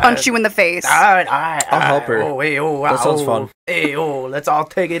 I will punch you in the face. All right. I'll help her. That sounds fun. Let's all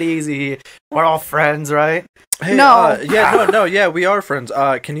take it easy. We're all friends, right? Hey, No. Yeah, we are friends.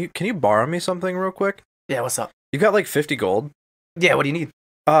 Can you borrow me something real quick? Yeah, what's up? You got like 50 gold? Yeah, what do you need?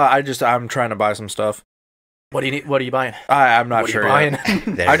 I'm trying to buy some stuff. What do you need? What are you buying? I'm not What are sure you buying?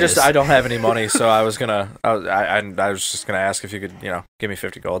 yet. I don't have any money, so I was just gonna ask if you could, give me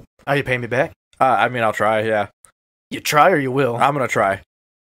 50 gold. Are you paying me back? I mean, I'll try. Yeah, You try or you will. I'm gonna try.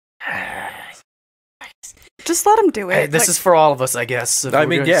 Just let him do it. Hey, this is for all of us, I guess. I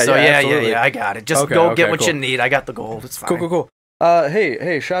mean, absolutely. I got it. Just Okay, go okay, get what cool. you need. I got the gold. It's fine. Cool.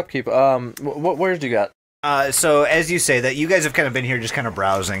 Hey, shopkeep. What wares do you got? So as you say that, you guys have kind of been here just kind of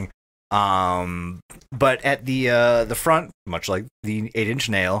browsing. But at the front, much like the 8-inch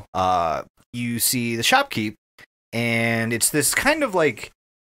nail, you see the shopkeep, and it's this kind of like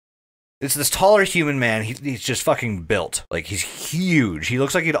it's this taller human man. He's just fucking built. Like he's huge. He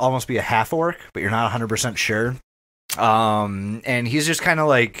looks like he'd almost be a half orc, but you're not 100% sure. And he's just kind of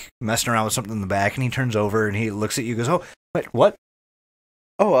like messing around with something in the back, and he turns over and he looks at you, and goes, "Oh, wait, what?"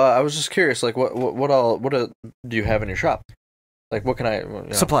 Oh, I was just curious. Like, what do you have in your shop? Like, what can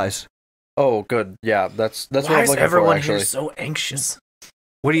I? Supplies. Oh, good. Yeah, that's what Why I'm is looking everyone for. Actually. here so anxious?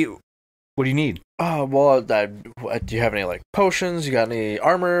 What do you need? Oh, well, do you have any like potions? You got any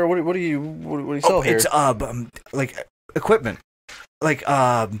armor? What do you sell here? It's like equipment. Like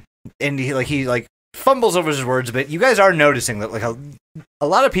and he fumbles over his words a bit. You guys are noticing that like a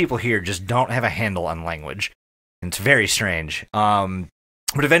lot of people here just don't have a handle on language. It's very strange.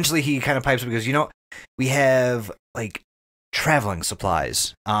 But eventually he kind of pipes up because we have like traveling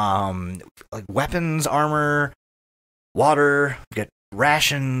supplies, like weapons, armor, water, we got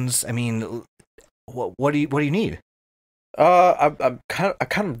rations. I mean, what do you need? I'm kind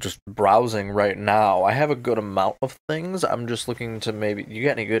of just browsing right now. I have a good amount of things. I'm just looking to maybe. You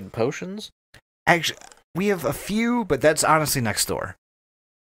got any good potions? Actually, we have a few, but that's honestly next door.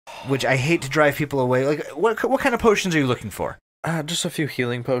 Which I hate to drive people away. Like, what kind of potions are you looking for? Just a few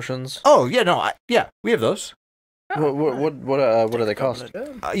healing potions. Oh yeah, no, we have those. What do they cost?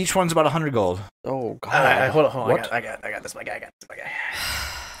 Each one's about 100 gold. Oh god. Hold on. What? I got this. My guy.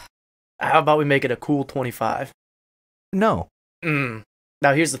 How about we make it a cool 25? No. Now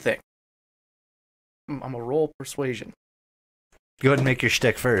here's the thing. I'm gonna roll persuasion. Go ahead and make your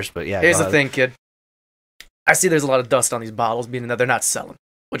shtick first, but yeah. Here's the thing, kid. I see there's a lot of dust on these bottles, meaning that they're not selling.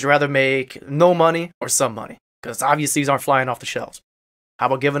 Would you rather make no money or some money? Because obviously these aren't flying off the shelves. How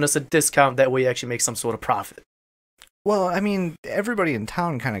about giving us a discount that way you actually make some sort of profit? Well, I mean, everybody in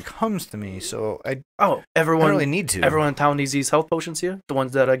town kind of comes to me, so I Oh, don't everyone really need to. everyone in town needs these health potions here. The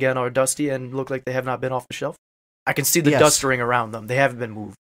ones that again are dusty and look like they have not been off the shelf. I can see the Yes. dust ring around them. They haven't been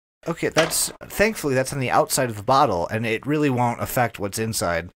moved. Okay, thankfully that's on the outside of the bottle, and it really won't affect what's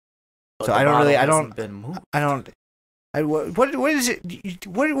inside. But So the I don't really- bottle I hasn't don't- been moved. What is it?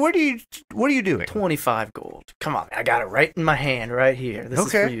 What are you doing? 25 gold. Come on, I got it right in my hand, right here. This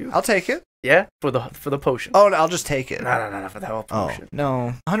is for Okay, you. I'll take it. Yeah, for the potion. Oh, I'll just take it. No, for the health Oh, potion.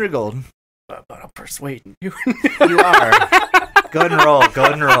 no, 100 gold. But I'm persuading you. You are. Go ahead and roll. Go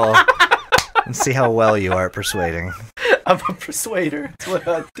ahead and roll. And see how well you are at persuading. I'm a persuader. That's what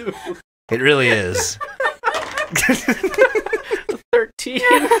I do. It really is. 13.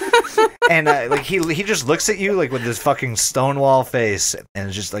 And like he just looks at you like with this fucking stonewall face, and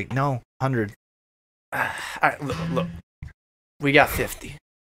is just like, no, 100. All right, look. We got 50.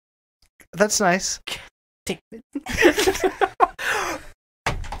 That's nice. Damn it.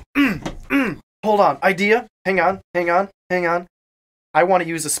 Hold on. Idea. Hang on. I want to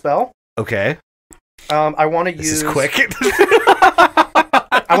use a spell. Okay, I want to this use. is quick.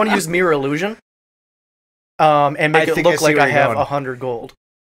 I want to use mirror illusion. And make I it think I look see like where I you're have going. 100 gold.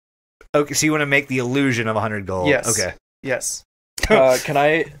 Okay, so you want to make the illusion of 100 gold? Yes. Okay. Yes.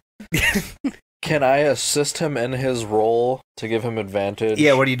 Can I assist him in his roll to give him advantage?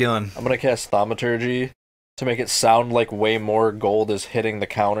 Yeah. What are you doing? I'm gonna cast Thaumaturgy to make it sound like way more gold is hitting the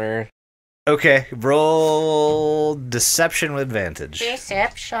counter. Okay, roll deception with advantage.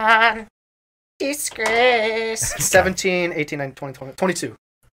 Deception. Disgrace. 17, 18, 19, 20, 20, 22.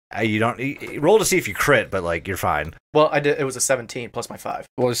 You don't roll to see if you crit, but like you're fine. Well, I did. It was a 17 plus my 5.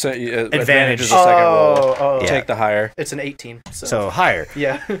 Well, advantage Advantage. is the second roll. Oh, Yeah. Take the higher. It's an 18. So, So higher.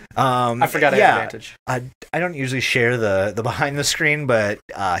 yeah. I forgot I yeah, had advantage. I don't usually share the behind the screen, but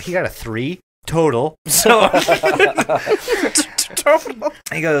he got a 3 total. So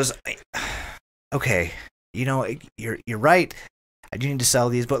he goes, okay, you know, you're right. I do need to sell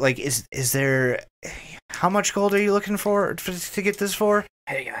these, but like, is there? How much gold are you looking for to get this for?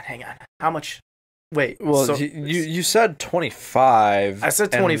 Hang on. How much? Wait. Well, so, you said 25. I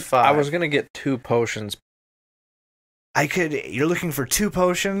said and 25. I was gonna get 2 potions. You're looking for 2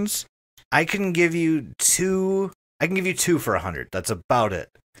 potions. I can give you 2. I can give you 2 for 100. That's about it.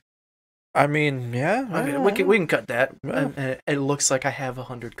 I mean, yeah. Okay, we can cut that. And it looks like I have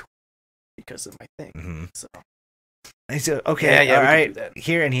 100 because of my thing. Mm-hmm. So He said, okay, Yeah, all we can right. do that.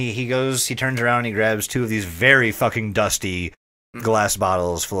 Here, and he turns around and he grabs 2 of these very fucking dusty glass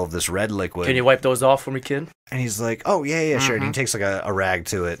bottles full of this red liquid. can you wipe those off for me, kid? And he's like, oh, yeah, sure. And he takes like a rag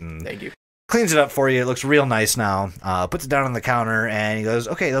to it and Thank you. cleans it up for you. It looks real nice now. Puts it down on the counter and he goes,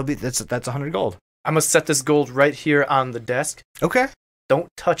 okay, that's 100 gold. I'm gonna set this gold right here on the desk. Okay. Don't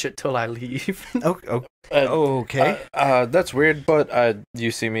touch it till I leave. Okay. That's weird, but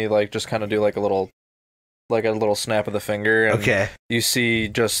you see me like just kind of do like a little snap of the finger, and Okay. you see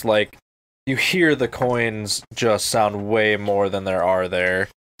just like you hear the coins just sound way more than there are there.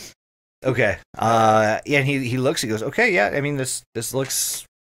 Okay. Yeah, and he looks, he goes, okay, yeah, I mean, this looks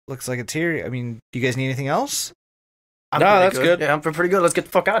like it's here. I mean, do you guys need anything else? I'm No, pretty that's good. Yeah, I'm pretty good. Let's get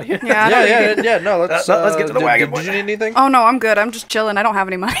the fuck out of here. Yeah, I don't Yeah. No, let's Let's get to the wagon. Did you need anything? Oh no, I'm good. I'm just chilling. I don't have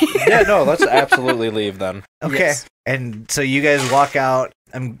any money. Yeah, no, let's absolutely leave then. Okay. Yes. And so you guys walk out.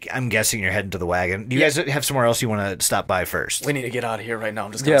 I'm guessing you're heading to the wagon. Do you guys have somewhere else you want to stop by first? We need to get out of here right now.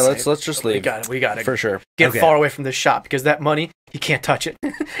 I'm just gonna Yeah, say let's just leave. We got to For sure. get Okay. far away from this shop because that money, you can't touch it.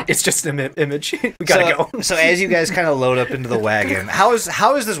 It's just an image. We gotta go. So as you guys kind of load up into the wagon, how is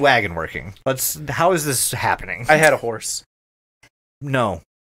this wagon working? How is this happening? I had a horse. No.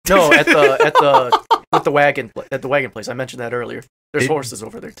 No, at the wagon place. I mentioned that earlier. There's horses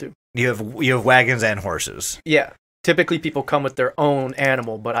over there too. You have wagons and horses. Yeah. Typically, people come with their own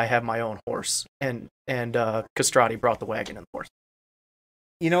animal, but I have my own horse, and Castrati brought the wagon and the horse.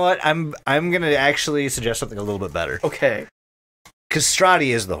 You know what? I'm gonna actually suggest something a little bit better. Okay,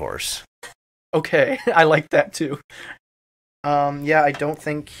 Castrati is the horse. okay, I like that too. Yeah, I don't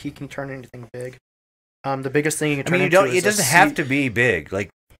think he can turn anything big. The biggest thing he can I turn mean, into is it doesn't have to be big. Like,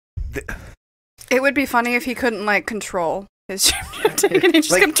 It would be funny if he couldn't like control his shifting and he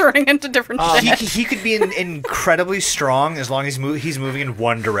just Like, kept turning into different shit. he could be incredibly strong as long as he's moving in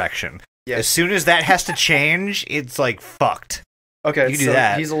one direction. Yeah. As soon as that has to change, it's like fucked. Okay, You do so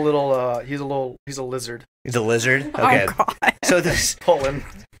that. he's a lizard It's a lizard. Okay. Oh god. So this pulling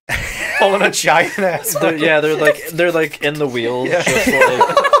a giant ass. They're like in the wheels, Yeah. just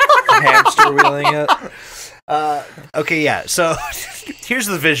like hamster wheeling it. okay, yeah. So here's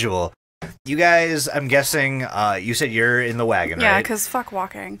the visual. You guys, I'm guessing, you said you're in the wagon, Yeah, right? because fuck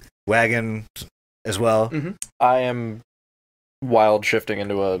walking. Wagon, as well? Mm-hmm. I am wild shifting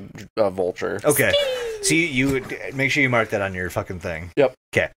into a vulture. Okay. So you would make sure you mark that on your fucking thing. Yep.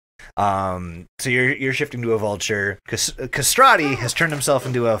 Okay. So you're shifting to a vulture. Castrati has turned himself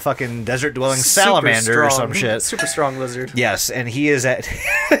into a fucking desert dwelling salamander or some shit. Super strong lizard. Yes, and he is at.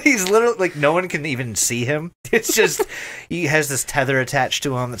 He's literally like no one can even see him. It's just he has this tether attached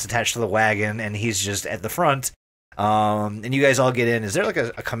to him that's attached to the wagon, and he's just at the front. And you guys all get in. Is there like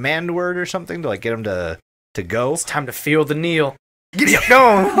a command word or something to like get him to go? It's time to feel the kneel. Get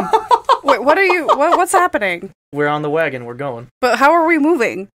going. Wait, what's happening? We're on the wagon. We're going. But how are we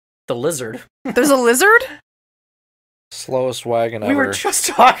moving? The lizard. There's a lizard? Slowest wagon We ever. were just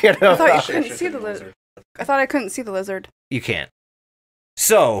talking I about. thought you couldn't see the lizard. I thought I couldn't see the lizard. You can't.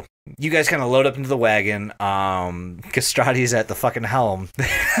 So you guys kind of load up into the wagon. Castrati's at the fucking helm,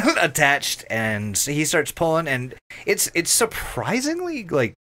 attached, and he starts pulling, and it's surprisingly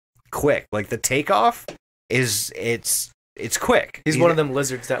like quick. Like the takeoff is it's quick. He's one of them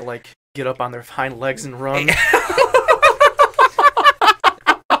lizards that like get up on their hind legs and run.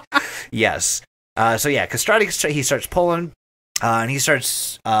 Yes. So yeah, Castrati, he starts pulling, and he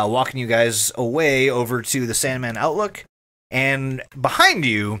starts walking you guys away over to the Sandman Outlook. And behind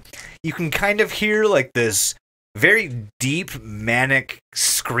you, you can kind of hear like this very deep, manic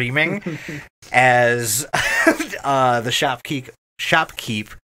screaming as the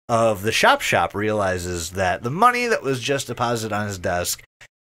shopkeep of the shop realizes that the money that was just deposited on his desk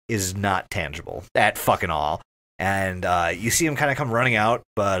is not tangible at fucking all. And you see him kind of come running out,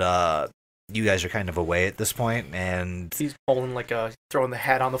 but you guys are kind of away at this point, and He's pulling like throwing the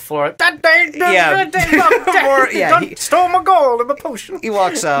hat on the floor. He Stole my gold and my potion. he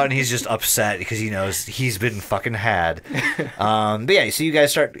walks out and he's just upset because he knows he's been fucking had. But yeah, so you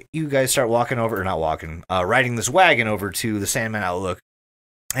guys start walking over, or not walking, riding this wagon over to the Sandman Outlook,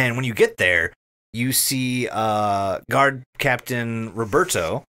 and when you get there, you see guard captain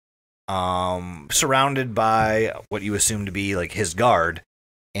Roberto, surrounded by what you assume to be like his guard.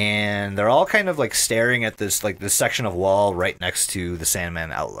 And they're all kind of like staring at this section of wall right next to the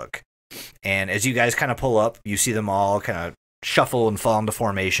Sandman Outlook. And as you guys kind of pull up, you see them all kind of shuffle and fall into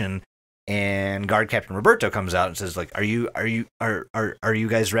formation. And Guard Captain Roberto comes out and says, "Like, are you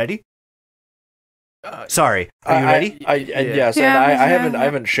guys ready? Sorry, are you ready?" Yes, Yeah, and I yeah.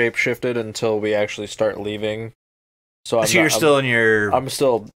 haven't shape shifted until we actually start leaving. So So you're still in your I'm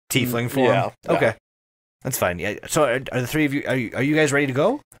still tiefling form. yeah. Okay, that's fine. Yeah. So are the three of you? Are you guys ready to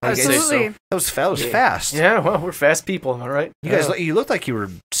go? I'd say Absolutely. so. That was fast. Yeah, well, we're fast people, am I right? You guys, you looked like you were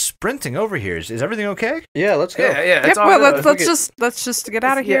sprinting over here. Is everything okay? Yeah, let's go. Yeah, Yep, it's all well, good. let's just get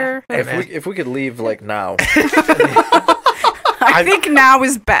out of here. Hey, If we could leave like now. I think now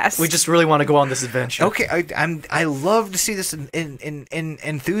is best. We just really want to go on this adventure. Okay, I love to see this in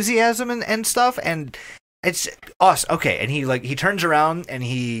enthusiasm and stuff, and it's awesome. Okay, and he turns around and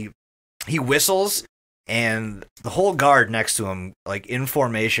he whistles, and the whole guard next to him, like in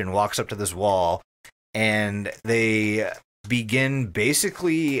formation, walks up to this wall, and they begin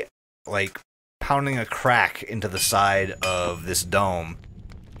basically like pounding a crack into the side of this dome.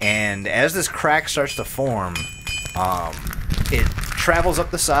 And as this crack starts to form, it travels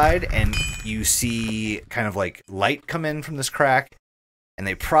up the side, and you see kind of like light come in from this crack, and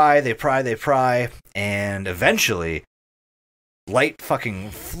they pry, and eventually light fucking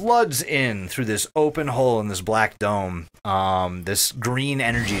floods in through this open hole in this black dome. This green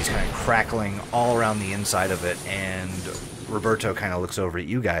energy is kind of crackling all around the inside of it, and Roberto kind of looks over at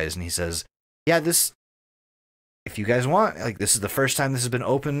you guys and he says, "Yeah, this, if you guys want, like, this is the first time this has been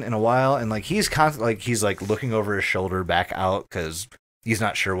open in a while," and like he's he's like looking over his shoulder back out because he's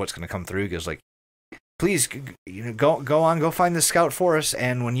not sure what's going to come through. He goes like, "Please, go find the scout for us,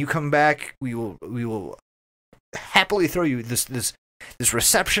 and when you come back, we will happily throw you this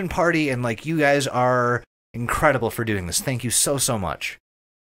reception party, and like you guys are incredible for doing this. Thank you so much."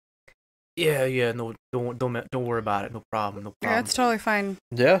 Yeah, no, don't worry about it. No problem. Yeah, it's totally fine.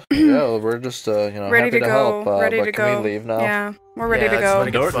 Yeah, we're just Ready happy to to go. help. Ready but to can go. we leave now? Yeah, we're ready Yeah, to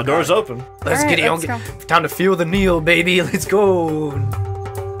it's go. like- The door's open. Let's Alright, get it on. let's go. Time to feel the kneel, baby. Let's go.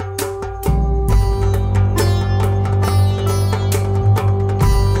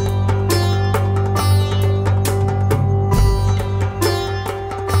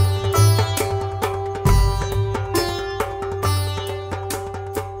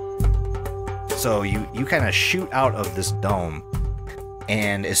 So you kind of shoot out of this dome,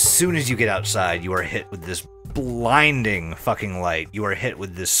 and as soon as you get outside, you are hit with this blinding fucking light. You are hit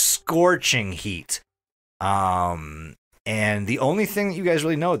with this scorching heat. And the only thing that you guys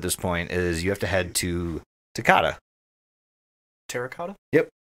really know at this point is you have to head to Takata. Terracotta? Yep.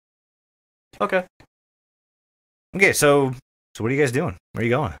 Okay. Okay, so what are you guys doing? Where are you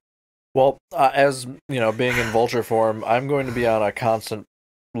going? Well, as you know, being in vulture form, I'm going to be on a constant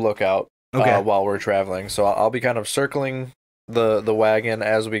lookout while we're traveling. So I'll be kind of circling the wagon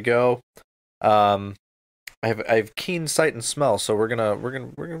as we go. I have keen sight and smell, so I'm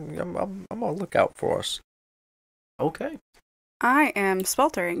gonna look out for us. Okay. I am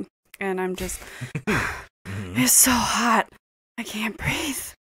sweltering, and I'm just. It's so hot. I can't breathe.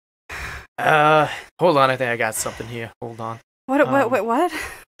 Hold on. I think I got something here. Hold on. What? What?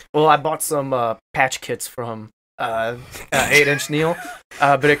 Well, I bought some patch kits from 8-inch Neil,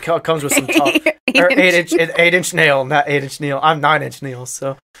 but it comes with some top. Or 8-inch nail, not 8-inch Neil. I'm 9-inch Neil,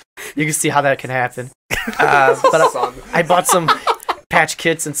 so you can see how that can happen. But I bought some patch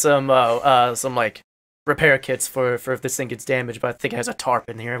kits and some like repair kits for if this thing gets damaged. But I think it has a tarp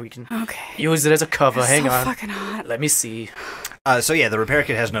in here. We can use it as a cover. Hang on. Fucking hot. Let me see. So yeah, the repair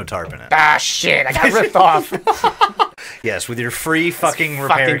kit has no tarp in it. Ah, shit! I got ripped off. Yes, with your free fucking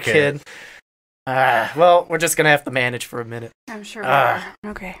repair kit. Well, we're just gonna have to manage for a minute. I'm sure we are.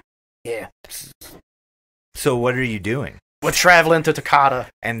 Okay. Yeah. So what are you doing? We're traveling to Takata.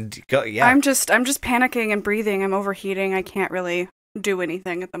 And go, yeah. I'm just panicking and breathing. I'm overheating. I can't really do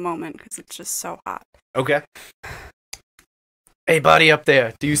anything at the moment because it's just so hot. Okay. Hey, buddy, up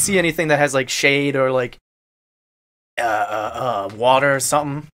there. Do you see anything that has like shade or like water or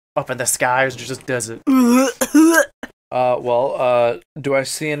something up in the sky, or is it just desert? Do I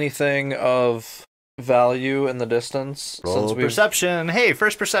see anything of value in the distance? Roll perception. Hey,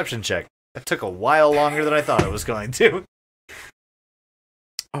 first perception check. That took a while longer than I thought it was going to.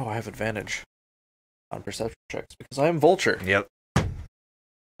 Oh, I have advantage on perception checks because I am vulture. Yep.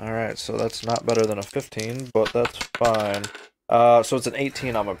 Alright, so that's not better than a 15, but that's fine. So it's an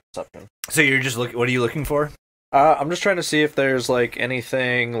 18 on my perception. So you're just looking. What are you looking for? I'm just trying to see if there's like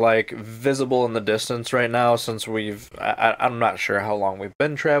anything like visible in the distance right now, since I'm not sure how long we've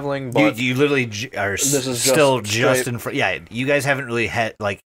been traveling, but you literally are this is still just just straight- in front. Yeah, you guys haven't really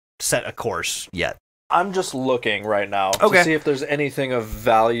set a course yet. I'm just looking right now Okay. to see if there's anything of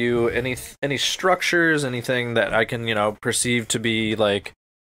value, any structures, anything that I can, perceive to be like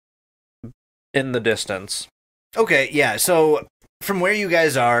in the distance. Okay, yeah. So from where you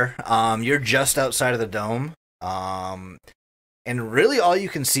guys are, you're just outside of the dome. And really all you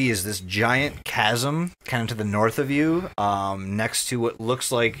can see is this giant chasm kind of to the north of you, next to what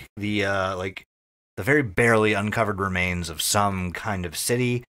looks like the very barely uncovered remains of some kind of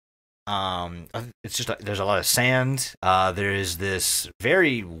city. It's just there's a lot of sand. There is this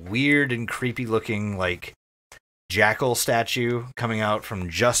very weird and creepy looking like jackal statue coming out from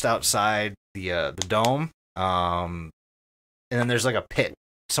just outside the dome. And then there's like a pit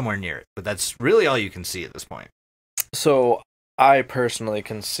somewhere near it, but that's really all you can see at this point. So I personally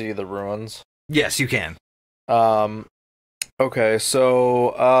can see the ruins. Yes, you can. Okay,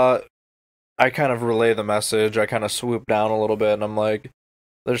 so I kind of relay the message. I kind of swoop down a little bit, and I'm like,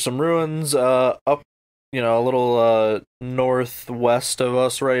 there's some ruins up, a little northwest of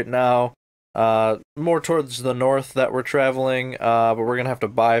us right now. More towards the north that we're traveling, but we're gonna have to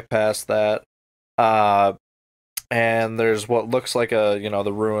bypass that. And there's what looks like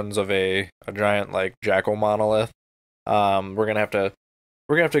the ruins of a giant like jackal monolith. We're gonna have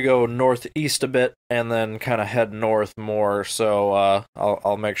to go northeast a bit and then kind of head north more. So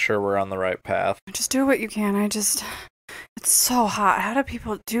I'll make sure we're on the right path. Just do what you can. It's so hot. How do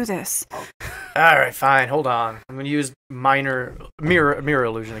people do this? All right, fine. Hold on. I'm gonna use mirror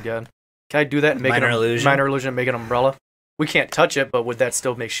illusion again. Can I do that? And make Minor illusion? Minor illusion and make an umbrella. We can't touch it, but would that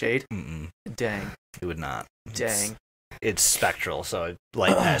still make shade? Mm-mm, Dang. it would not. Dang. It's spectral, so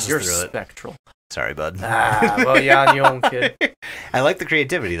light passes You're through it. spectral. Sorry, bud. Well, you're on your own, kid. I like the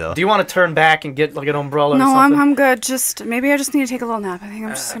creativity, though. Do you want to turn back and get like an umbrella or No, something? I'm good. Maybe I just need to take a little nap. I think I'm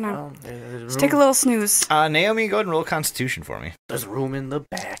just gonna just take a little snooze. Naomi, go ahead and roll Constitution for me. There's room in the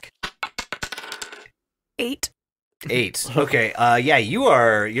back. 8. 8. Okay. Yeah, you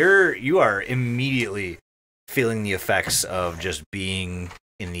are immediately feeling the effects of just being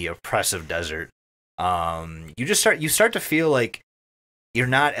in the oppressive desert. You start to feel like you're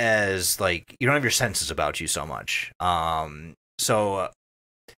not as like you don't have your senses about you so much. So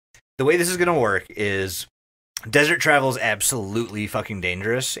the way this is gonna work is desert travel is absolutely fucking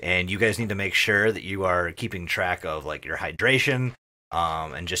dangerous, and you guys need to make sure that you are keeping track of like your hydration,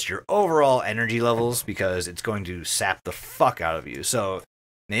 and just your overall energy levels, because it's going to sap the fuck out of you. So,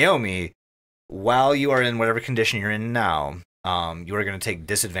 Naomi, while you are in whatever condition you're in now, you are going to take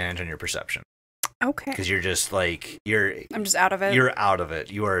disadvantage on your perception. Okay. Because you're just like, I'm just out of it. You're out of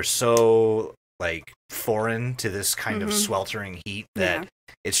it. You are so like foreign to this kind of sweltering heat that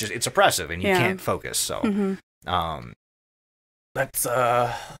it's oppressive and you can't focus. So, let's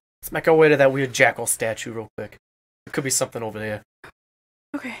make our way to that weird jackal statue real quick. There could be something over there.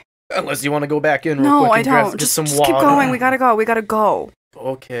 Okay. Unless you want to go back in real No, quick I and grab don't. just Just some water. keep going. We gotta go.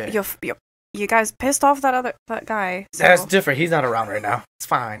 Okay. You guys pissed off that guy. So. That's different. He's not around right now. It's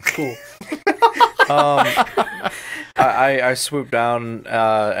fine. Cool. I swoop down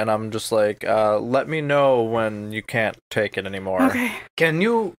and I'm just like, let me know when you can't take it anymore. Okay. Can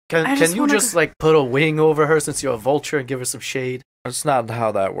you wanna just like put a wing over her since you're a vulture and give her some shade? That's not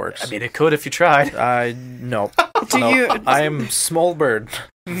how that works. I mean, it could if you tried. No. Do No. you? I am small bird.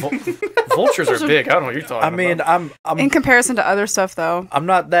 Vultures are big. I don't know what you're talking I mean, about. I'm In comparison to other stuff, though, I'm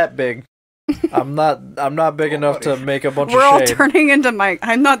not that big. I'm not big enough to make a bunch we're all of shade. turning into Mike.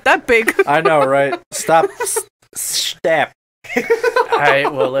 I'm not that big. I know, right? Stop. Step. All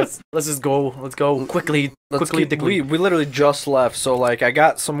right. Well, let's just go. Let's go quickly. We literally just left, so like I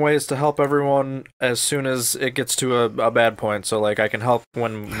got some ways to help everyone as soon as it gets to a bad point. So like I can help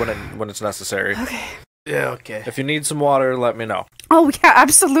when it's necessary. Okay. Yeah. Okay. If you need some water, let me know. Oh yeah,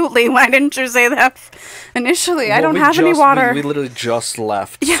 absolutely. Why didn't you say that initially? I Well, don't we have any just- water. We literally just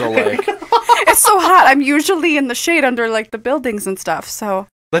left, Yeah. so like It's so hot. I'm usually in the shade under like the buildings and stuff. So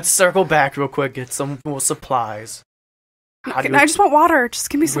Let's circle back real quick. Get some more supplies. How do you- I just want water. Just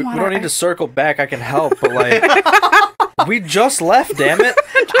give me we some water. don't need to circle back. I can help, but like we just left. Damn it!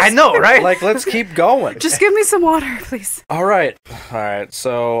 I know, right? Like let's keep going. Just give me some water, please. All right.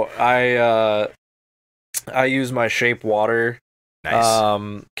 So I use my shape water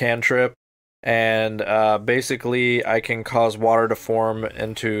Nice. cantrip, and basically I can cause water to form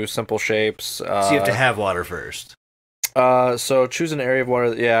into simple shapes. So you have to have water first. So choose an area of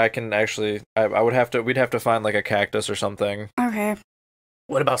water. Yeah, I can actually. I would have to. We'd have to find like a cactus or something. Okay.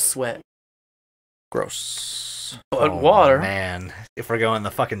 What about sweat? Gross. But Oh, water. man. If we're going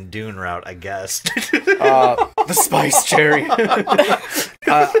the fucking Dune route, I guess. The spice cherry.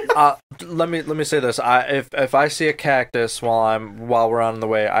 Let me say this. If I see a cactus while we're on the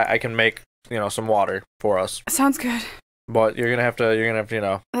way, I can make some water for us. Sounds good. But you're gonna have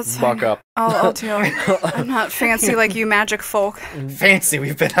to That's buck fine. up. I'll do. I'm not fancy like you magic folk. Fancy.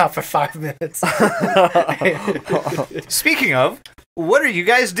 We've been out for 5 minutes. Speaking of, what are you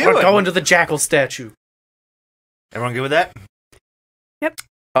guys doing? We're going to the jackal statue. Everyone good with that?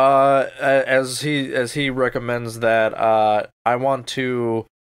 As he recommends that, I want to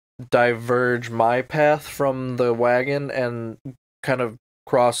diverge my path from the wagon and kind of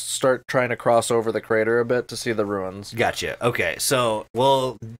start trying to cross over the crater a bit to see the ruins. Gotcha. Okay, so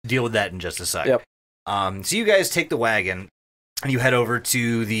we'll deal with that in just a sec. Yep. So you guys take the wagon and you head over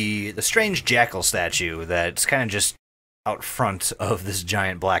to the strange jackal statue that's kind of just out front of this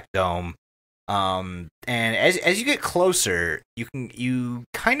giant black dome. And as you get closer, you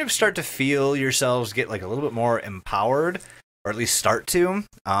kind of start to feel yourselves get like a little bit more empowered, or at least start to.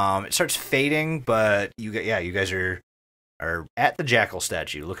 It starts fading, but you guys are at the jackal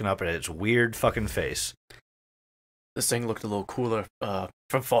statue, looking up at its weird fucking face. This thing looked a little cooler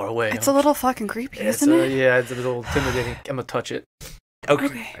from far away. It's a little fucking creepy, It's isn't it? Yeah, it's a little intimidating. I'm gonna touch it.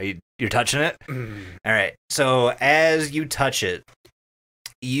 Okay. You're touching it? All right. So as you touch it,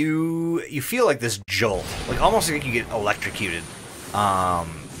 you feel like this jolt, like almost like you get electrocuted.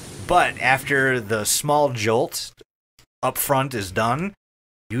 But after the small jolt up front is done,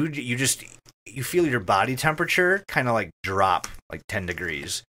 you feel your body temperature kind of like drop like 10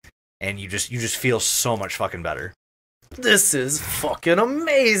 degrees, and you just feel so much fucking better. This is fucking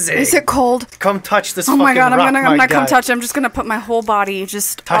amazing. Is it cold? Come touch this Oh fucking my god, rock, I'm my not come guy. touch it. I'm just gonna put my whole body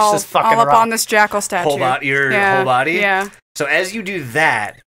just Touch all, this fucking all up rock. on this jackal statue. Whole body, your whole body? Yeah. So as you do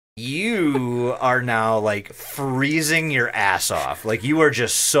that, you are now like freezing your ass off. Like you are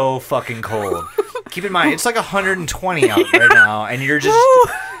just so fucking cold. Keep in mind, it's like 120 out right now, and you're just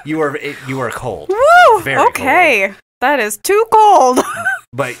you are cold. Woo! Very Okay. That is too cold.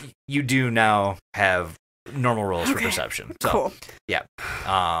 But you do now have normal rolls for perception. So, Cool. yeah.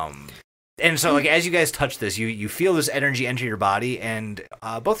 And so like as you guys touch this, you feel this energy enter your body, and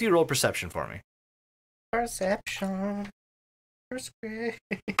both of you roll perception for me. Perception. First grade.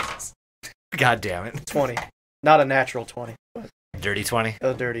 God damn it. 20. Not a natural 20. Dirty 20.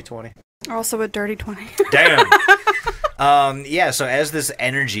 A dirty 20. Also a dirty 20. Damn. Yeah, so as this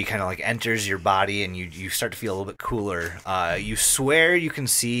energy kind of like enters your body and you start to feel a little bit cooler, you swear you can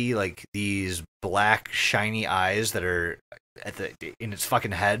see like these black shiny eyes that are in its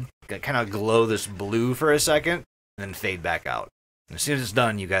fucking head that kind of glow this blue for a second and then fade back out. And as soon as it's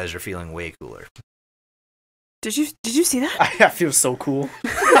done, you guys are feeling way cooler. Did you see that? I feel so cool.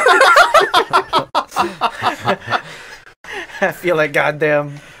 I feel like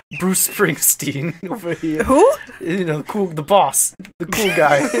goddamn Bruce Springsteen over here. Who? You know, the boss, the cool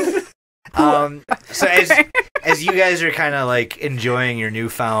guy. So as you guys are kind of like enjoying your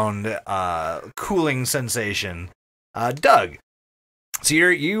newfound cooling sensation, Doug.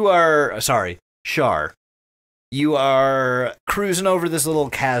 So Shar. You are cruising over this little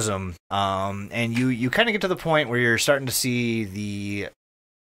chasm, and you kind of get to the point where you're starting to see the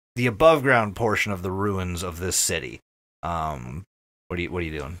above ground portion of the ruins of this city. What are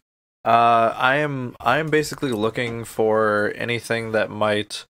you doing? I am basically looking for anything that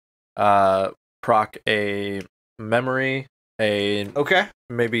might proc a memory,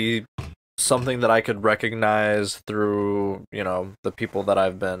 maybe something that I could recognize through, the people that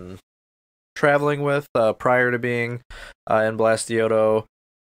I've been traveling with prior to being in Blastioto.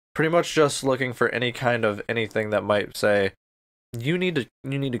 Pretty much just looking for any kind of anything that might say you need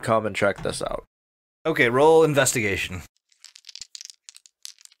to come and check this out. Okay, roll investigation.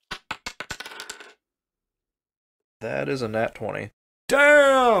 That is a nat 20.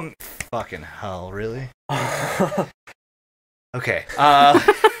 Damn! Fucking hell, really? Okay. God,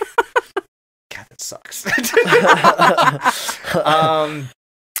 that sucks.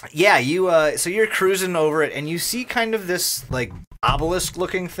 Yeah, so you're cruising over it, and you see kind of this, like,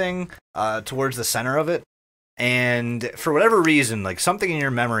 obelisk-looking thing towards the center of it, and for whatever reason, like, something in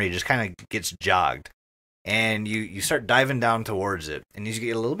your memory just kind of gets jogged, and you start diving down towards it, and as you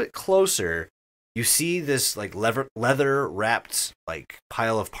get a little bit closer, you see this, like, leather-wrapped, like,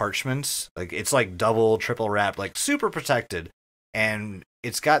 pile of parchments. Like, it's, like, double, triple wrapped, like, super protected. And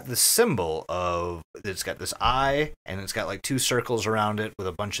it's got this symbol of... It's got this eye, and it's got, like, 2 circles around it with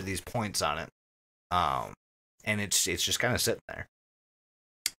a bunch of these points on it. And it's just kind of sitting there.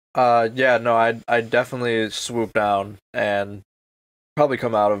 Yeah, no, I'd definitely swoop down and probably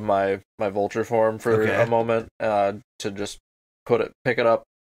come out of my vulture form for a moment to just pick it up.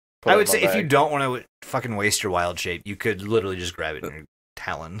 I would say if you don't want to fucking waste your wild shape, you could literally just grab it in your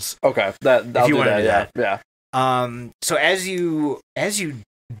talons. Okay, I'll do that. Yeah. So as you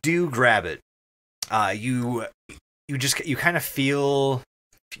do grab it, you kind of feel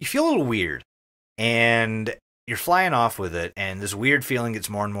a little weird, and you're flying off with it, and this weird feeling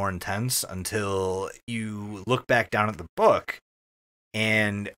gets more and more intense until you look back down at the book,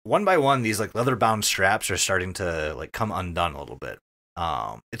 and one by one, these like leather-bound straps are starting to like come undone a little bit.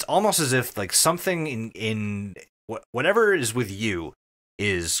 It's almost as if like something in whatever is with you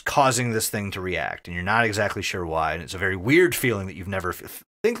is causing this thing to react, and you're not exactly sure why, and it's a very weird feeling that you've never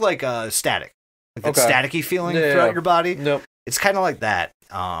think like static, like that staticky feeling throughout your body. Nope. It's kind of like that.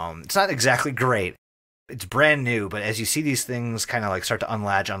 It's not exactly great. It's brand new, but as you see these things kind of like start to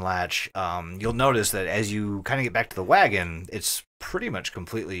unlatch, you'll notice that as you kind of get back to the wagon, it's pretty much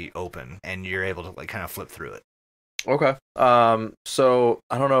completely open, and you're able to like kind of flip through it. Okay. So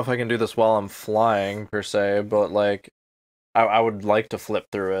I don't know if I can do this while I'm flying per se, but like I would like to flip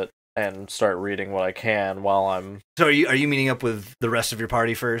through it and start reading what I can while I'm. So are you meeting up with the rest of your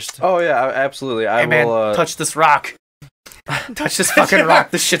party first? Oh yeah, absolutely. I will touch this rock. Touch this fucking rock.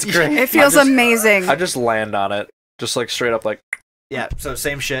 This shit's great. It feels amazing. I just land on it, just like straight up, like. Yeah, so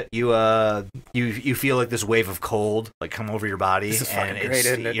same shit. You feel like this wave of cold like come over your body, this is and great,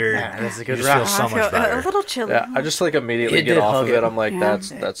 isn't it? That's a good you rock. just feel so much better. A little chilly. Yeah, I just like immediately get off of it. I'm like,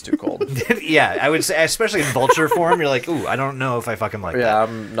 that's too cold. Yeah, I would say, especially in vulture form, you're like, ooh, I don't know if I fucking like that. Yeah,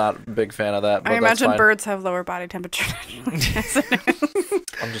 I'm not a big fan of that. But I imagine that's fine. birds have lower body temperature.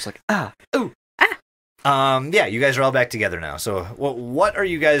 I'm just like, ooh. Yeah, you guys are all back together now. So, what are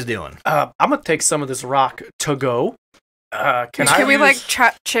you guys doing? I'm gonna take some of this rock to go. Can we like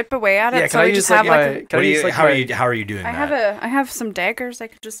chip away at it? Yeah, so we just have how are you doing that? I have some daggers. I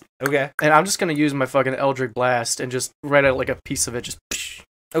could just. Okay. And I'm just gonna use my fucking Eldritch Blast and just right at like a piece of it. Just.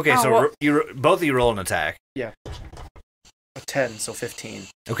 Okay, so you both of you roll an attack. Yeah. A 10, so 15.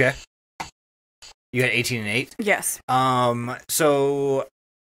 Okay. You got 18 and 8. Yes. So,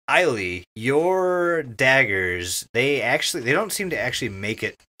 Eiley, your daggers they don't seem to actually make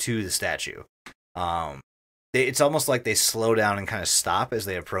it to the statue. It's almost like they slow down and kind of stop as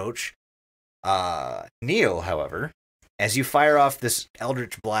they approach. Neil, however, as you fire off this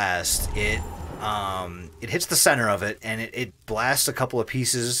Eldritch Blast, it hits the center of it, and it blasts a couple of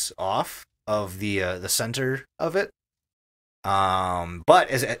pieces off of the center of it. But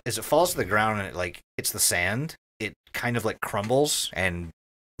as it falls to the ground and it like hits the sand, it kind of like crumbles and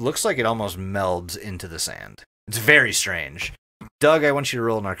looks like it almost melds into the sand. It's very strange. Doug, I want you to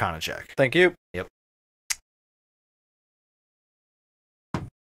roll an Arcana check. Thank you. Yep.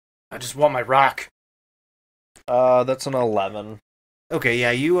 I just want my rock. That's an 11. Okay,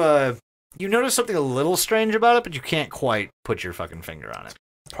 yeah, you You notice something a little strange about it, but you can't quite put your fucking finger on it.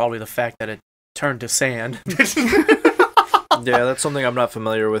 Probably the fact that it turned to sand. Yeah, that's something I'm not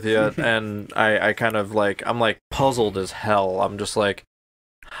familiar with yet, and I kind of like, I'm like puzzled as hell. I'm just like,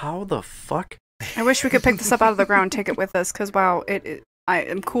 how the fuck? I wish we could pick this up out of the ground and take it with us, because wow, I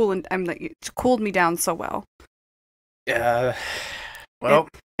am cool and I'm like, it's cooled me down so well. Yeah. Well,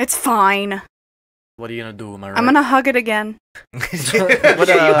 It's fine. what are you gonna do? Am I right? I'm gonna hug it again. But, You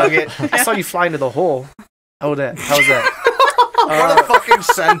hug it. I saw you fly into the hole. How's that? What a fucking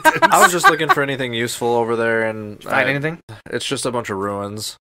sentence. I was just looking for anything useful over there, and Find anything? it's just a bunch of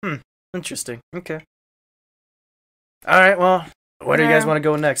ruins. Interesting. Okay. All right. Well, where do you guys Yeah. want to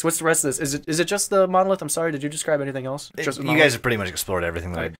go next? What's the rest of this? Is it just the monolith? I'm sorry. Did you describe anything else? Just the You monolith? guys have pretty much explored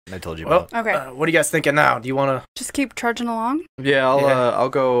everything that I told you Well, about. Okay. what are you guys thinking now? Do you want to? Just keep trudging along. Yeah, Yeah. I'll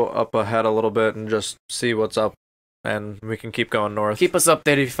go up ahead a little bit and just see what's up, and we can keep going north. Keep us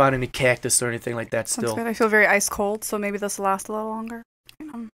updated if you find any cactus or anything like that Sounds still. good. I feel very ice cold, so maybe this will last a little longer.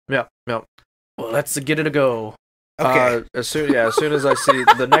 Yeah. Well, let's get it a go. Okay. As soon as I see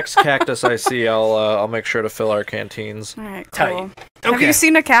the next cactus I see, I'll make sure to fill our canteens. All right, Tight. cool. Have you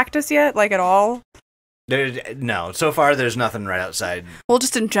seen a cactus yet? Like at all? No, so far there's nothing right outside. Well,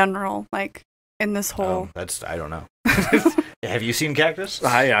 just in general, like in this whole. I don't know. Have you seen cactus?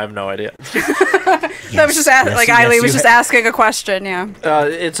 I have no idea. That was just Eileen was just asking a question. Yeah.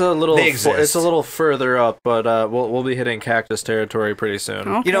 It's a little They exist. it's a little further up, but we'll be hitting cactus territory pretty soon.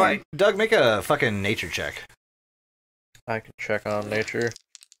 Okay. You know, Doug, make a fucking nature check. I can check on nature.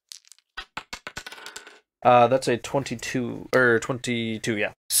 That's a 22 or 22,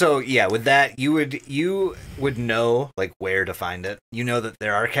 yeah. So yeah, with that, you would know like where to find it. You know that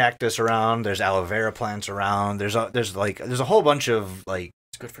there are cactus around. There's aloe vera plants around. There's a whole bunch of like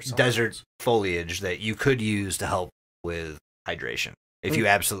It's good for desert foliage that you could use to help with hydration if you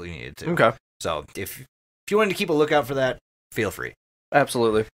absolutely needed to. Okay. So if you wanted to keep a lookout for that, feel free.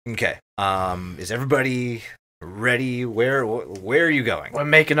 Absolutely. Okay. Is everybody ready? Where are you going? We're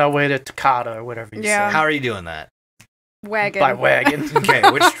making our way to Takata or whatever you Yeah. say. How are you doing that? Wagon. By wagon. Okay,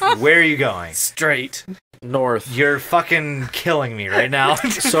 where are you going? Straight. North. You're fucking killing me right now.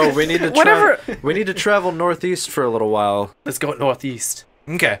 So we need to Whatever. we need to travel northeast for a little while. Let's go northeast.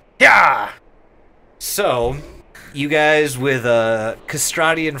 Okay. Yeah. So, you guys with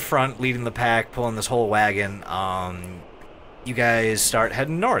Castrati in front leading the pack, pulling this whole wagon, you guys start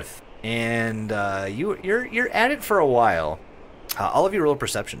heading north. And you're at it for a while. All of you roll a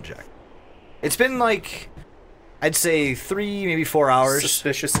perception check. It's been like, I'd say 3, maybe 4 hours.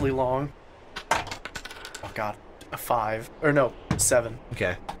 Suspiciously long. Oh god. A 5. Or no, 7.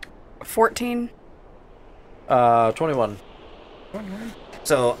 Okay. 14. 21.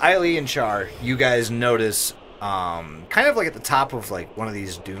 So, Eiley and Char, you guys notice, kind of like at the top of like one of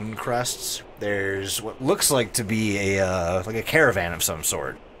these dune crests, there's what looks like to be a caravan of some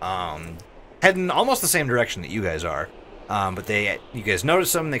sort, heading almost the same direction that you guys are. But you guys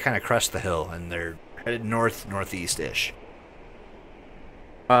notice them, they kind of crest the hill, and they're headed northeast-ish.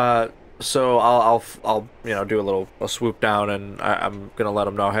 So I'll do a swoop down, and I'm gonna let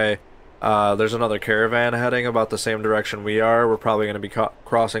them know, hey, there's another caravan heading about the same direction we are. We're probably gonna be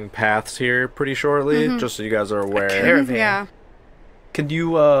crossing paths here pretty shortly, just so you guys are aware. Caravan. Yeah. Can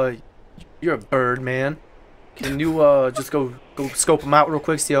you, you're a bird, man. Can you, just go scope them out real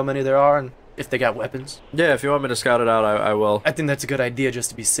quick, see how many there are, and if they got weapons? Yeah, if you want me to scout it out, I will. I think that's a good idea just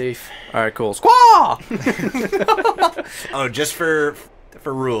to be safe. All right, cool. Squaw! Oh, just for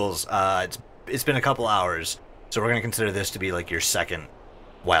rules, it's been a couple hours, so we're gonna consider this to be like your second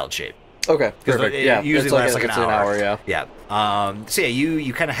wild shape. Okay, perfect. It Yeah, usually it's like lasts like it's an hour. Yeah. Yeah. So yeah,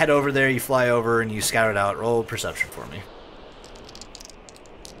 you kind of head over there, you fly over, and you scout it out. Roll perception for me.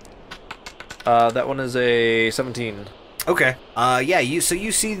 That one is a 17. Okay. Yeah. You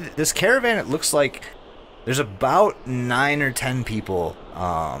see this caravan. It looks like there's about 9 or 10 people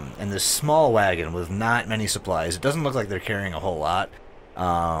in this small wagon with not many supplies. It doesn't look like they're carrying a whole lot,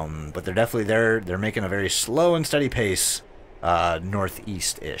 but they're definitely they're making a very slow and steady pace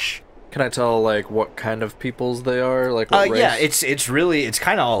northeast-ish. Can I tell like what kind of peoples they are? Like what race? Yeah, it's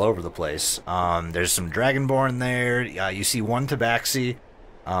kind of all over the place. There's some Dragonborn there. You see one Tabaxi,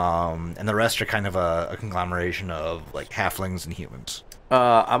 and the rest are kind of a conglomeration of like halflings and humans.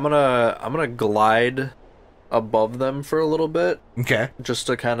 I'm gonna glide above them for a little bit, Okay. just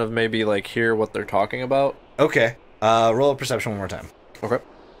to kind of maybe like hear what they're talking about. Okay. Roll a perception one more time. Okay.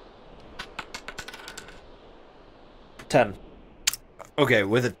 10. Okay,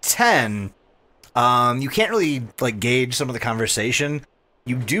 with a 10, you can't really like gauge some of the conversation.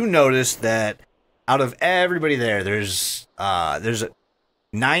 You do notice that out of everybody there's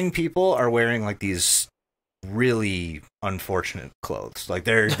 9 people are wearing like these really unfortunate clothes. Like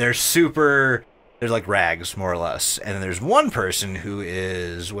they're super, they're like rags more or less. And then there's one person who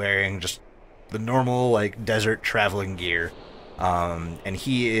is wearing just the normal like desert traveling gear. And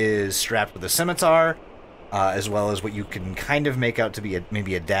he is strapped with a scimitar, as well as what you can kind of make out to be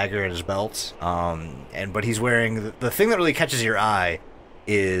maybe a dagger at his belt. But he's wearing the thing that really catches your eye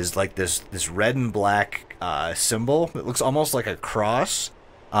is like this red and black symbol. It looks almost like a cross.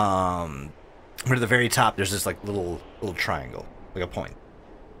 But at the very top, there's this like little triangle, like a point.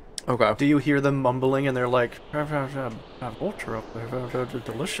 Okay. Do you hear them mumbling and they're like, vulture up there,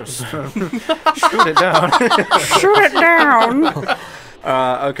 delicious. Shoot it down. Shoot it down.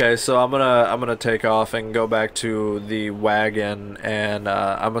 Okay, so I'm gonna take off and go back to the wagon, and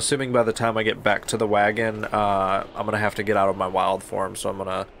I'm assuming by the time I get back to the wagon, I'm gonna have to get out of my wild form. So I'm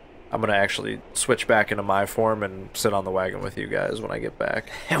gonna actually switch back into my form and sit on the wagon with you guys when I get back.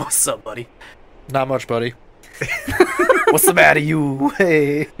 Hey, what's up, buddy? Not much, buddy. What's the matter, you?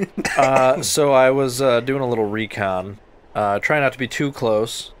 Hey. So I was doing a little recon, trying not to be too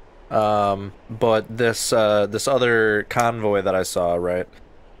close. But this other convoy that I saw, right,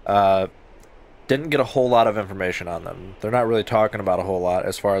 didn't get a whole lot of information on them. They're not really talking about a whole lot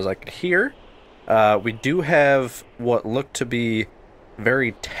as far as I could hear. We do have what looked to be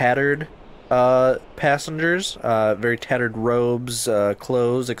very tattered passengers, very tattered robes,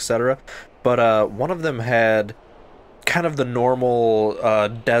 clothes, etc. But one of them had kind of the normal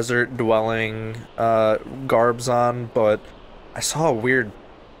desert dwelling garbs on, but I saw a weird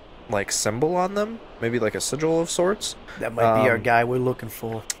like symbol on them, maybe like a sigil of sorts. That might be our guy we're looking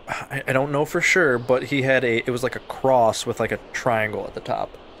for. I don't know for sure, but he had it was like a cross with like a triangle at the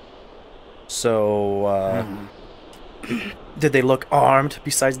top. So Did they look armed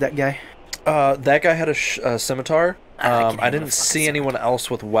besides that guy? that guy had a scimitar. I I didn't see anyone else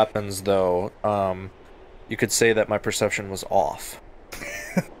with weapons though. You could say that my perception was off.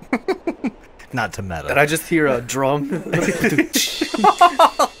 Not to meta. Did I just hear a drum?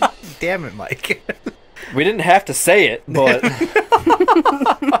 Damn it, Mike. We didn't have to say it, but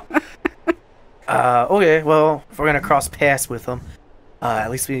Okay, well, if we're gonna cross paths with them, at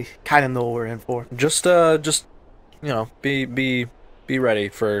least we kind of know what we're in for. just you know, be ready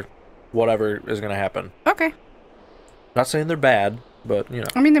for whatever is gonna happen. Okay. Not saying they're bad, but you know,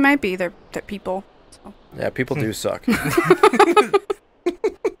 I mean, they might be. They're people. So. yeah, people do suck.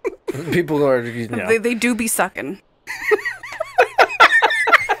 People are, you know. They do be sucking.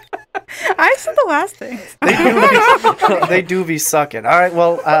 I said the last thing. They do be sucking. All right,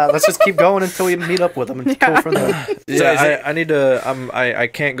 well, let's just keep going until we meet up with them and go from there. Yeah, I need to. I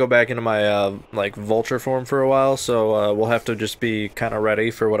can't go back into my like vulture form for a while, so we'll have to just be kind of ready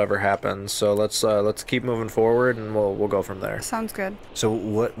for whatever happens. So let's keep moving forward, and we'll go from there. Sounds good. So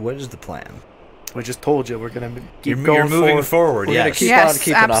what is the plan? We just told you we're gonna keep You're going moving forward. We're gonna Yes. keep Yes, on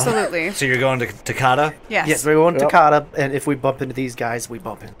keeping on. absolutely. So you're going to Takata? Yes. Yes, we're going to Yep. Takata, and if we bump into these guys, we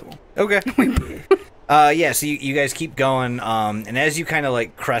bump into them. Okay. Yeah, so you guys keep going, and as you kind of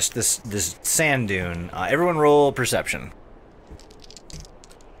like crest this sand dune, everyone roll perception.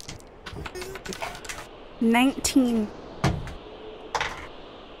 19.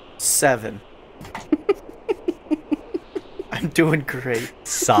 7. I'm doing great.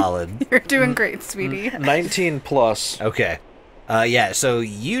 Solid. You're doing great, sweetie. 19 plus. Okay. Yeah, so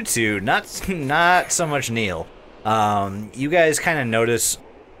you two, not so much Neil. You guys kind of notice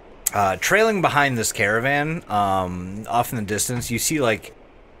trailing behind this caravan, off in the distance, you see like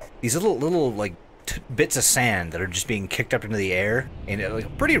these little like bits of sand that are just being kicked up into the air in a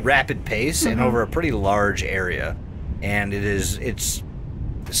pretty rapid pace and over a pretty large area. And it's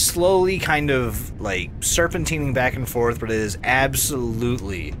slowly kind of like serpentining back and forth, but it is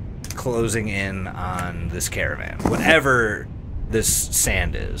absolutely closing in on this caravan, whatever this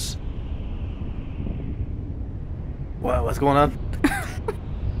sand is. What's going on?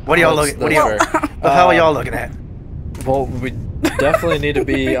 What are y'all looking? What That's the hell are y'all looking at? Well, we definitely need to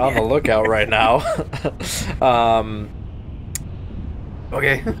be on the lookout right now.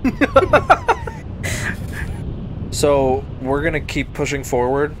 Okay. So we're gonna keep pushing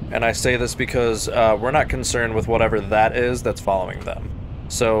forward, and I say this because we're not concerned with whatever that is that's following them.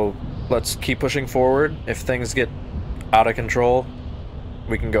 So let's keep pushing forward. If things get out of control,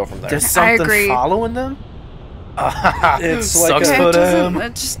 we can go from there. There's I something agree. following them. It's like Sucks a- for It doesn't-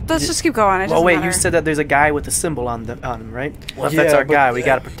 them. let's just keep going. It Well, doesn't wait. matter. You said that there's a guy with a symbol on him, right? Well, if that's Yeah, our but- guy, we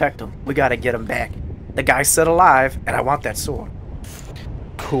gotta protect him. We gotta get him back. The guy's still alive, and I want that sword.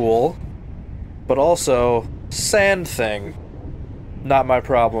 cool, but also sand thing. Not my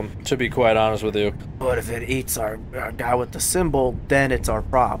problem, to be quite honest with you. But if it eats our guy with the symbol, then it's our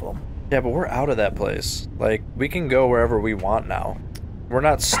problem. Yeah, but we're out of that place. Like, we can go wherever we want now. We're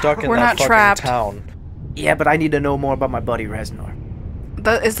not stuck in We're that not fucking trapped. town. Yeah, but I need to know more about my buddy Reznor.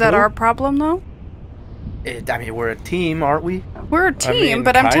 Is that our problem, though? I mean, we're a team, aren't we? We're a team, mean,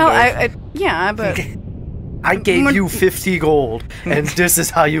 but I'm kind telling... of. Yeah, but... I gave you 50 gold, and this is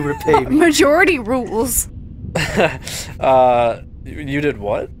how you repay me. Majority rules. You did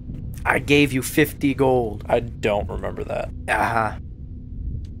what? I gave you 50 gold. I don't remember that. Uh-huh.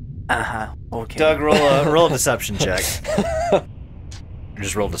 Uh-huh. Okay. Doug, roll a deception check.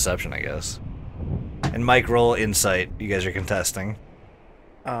 Just roll deception, I guess. And Mike, roll insight. You guys are contesting.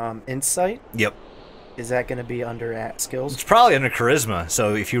 Insight? Yep. Is that going to be under skills? It's probably under charisma,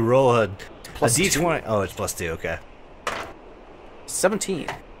 so if you roll a Plus D20... Oh, it's +2, okay. 17.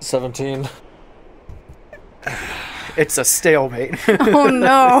 17. It's a stalemate. Oh,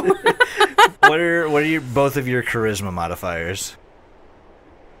 no. What are your both of your charisma modifiers?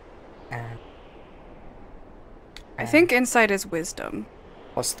 I think insight is wisdom.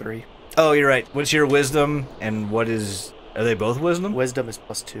 +3. Oh, you're right. What's your wisdom, and what is... Are they both wisdom? Wisdom is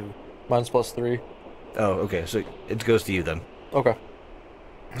 +2. Mine's +3. Oh, okay, so it goes to you then. Okay.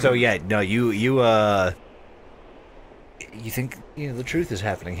 So yeah, no, you think, you know, the truth is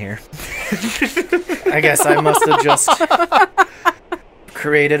happening here. I guess I must have just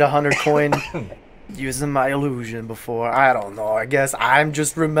created 100 coin using my illusion before. I don't know. I guess I'm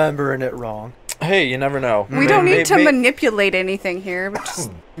just remembering it wrong. Hey, you never know. We don't need to manipulate anything here. But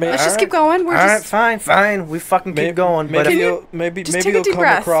let's just keep going. We're Alright, just... fine. We fucking keep going. But Maybe if maybe just take a you'll deep come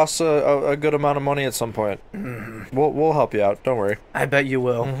breath. across a good amount of money at some point. We'll help you out. Don't worry. I bet you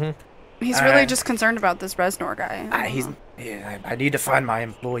will. He's really just concerned about this Reznor guy. I need to find my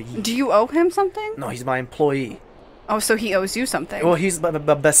employee. Do you owe him something? No, he's my employee. Oh, so he owes you something. Well, he's my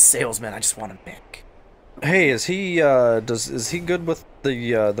best salesman. I just want him back. Hey, is he is he good with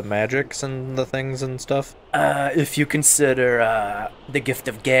the magics and the things and stuff? If you consider the gift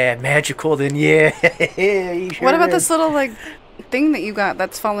of gab magical, then yeah. He sure What about is. this little, like, thing that you got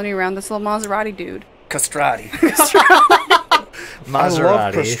that's following you around? This little Maserati dude. Castrati? I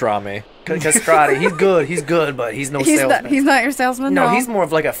love pastrami. Castrati. He's good, but he's no salesman. He's not your salesman? No, he's more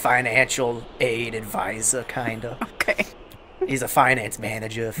of like a financial aid advisor, kinda. Okay. He's a finance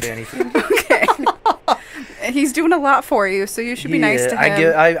manager, if anything. Okay. He's doing a lot for you, so you should be nice to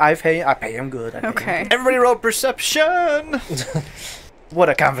him. I pay him good. Okay. Everybody roll perception! What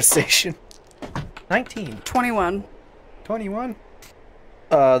a conversation. 19. 21. 21.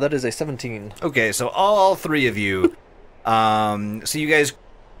 That is a 17. Okay, so all three of you, so you guys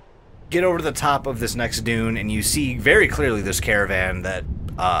get over to the top of this next dune, and you see very clearly this caravan that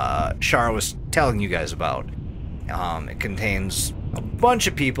Shara was telling you guys about. It contains a bunch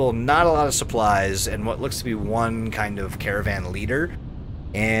of people, not a lot of supplies, and what looks to be one kind of caravan leader.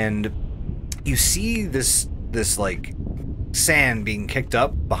 And you see this like sand being kicked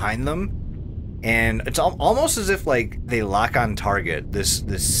up behind them, and it's almost as if like they lock on target. This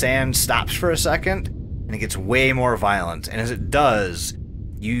sand stops for a second, and it gets way more violent. And as it does,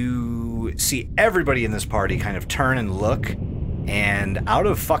 you see everybody in this party kind of turn and look, and out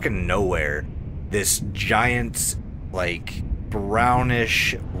of fucking nowhere, this giant, like,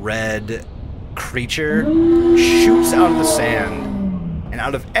 brownish red creature shoots out of the sand, and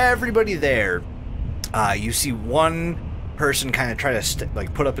out of everybody there, you see one person kind of try to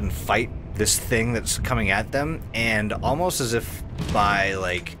put up and fight this thing that's coming at them, and almost as if by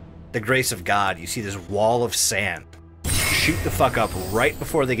like the grace of God, you see this wall of sand shoot the fuck up right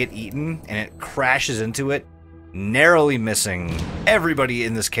before they get eaten, and it crashes into it, narrowly missing everybody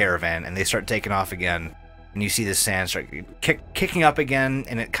in this caravan, and they start taking off again. And you see the sand start kicking up again,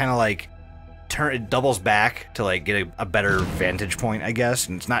 and it kind of like it doubles back to like get a better vantage point, I guess.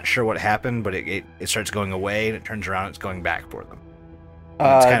 And it's not sure what happened, but it starts going away, and it turns around, it's going back for them.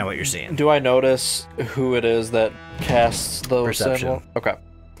 That's kind of what you're seeing. Do I notice who it is that casts the Perception. symbol? Okay.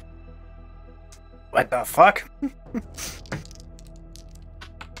 What the fuck?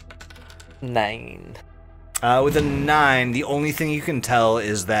 9. With a 9, the only thing you can tell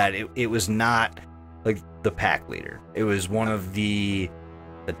is that it was not like the pack leader. It was one of the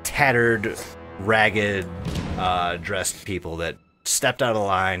tattered, ragged, dressed people that stepped out of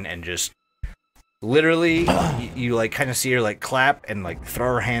line and just literally, you like kind of see her like clap and like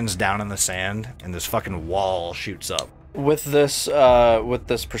throw her hands down in the sand, and this fucking wall shoots up. With this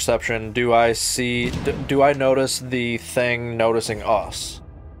perception, do I notice the thing noticing us?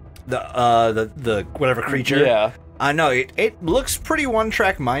 The whatever creature. Yeah. No, it looks pretty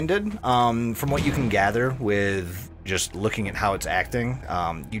one-track minded. From what you can gather with just looking at how it's acting.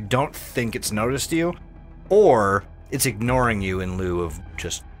 You don't think it's noticed you, or it's ignoring you in lieu of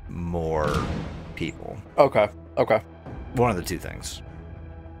just more people. Okay. One of the two things.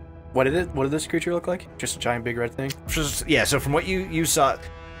 What did this creature look like? Just a giant big red thing? Yeah, so from what you saw,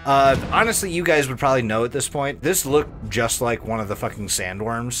 honestly, you guys would probably know at this point. This looked just like one of the fucking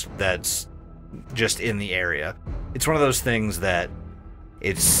sandworms that's just in the area. It's one of those things that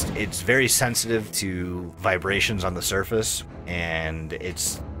it's very sensitive to vibrations on the surface, and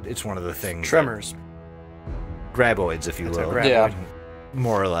it's one of the things. Tremors. Graboids, if you It's a will. graboid. Yeah.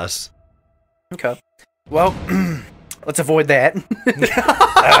 More or less. Okay. Well, let's avoid that.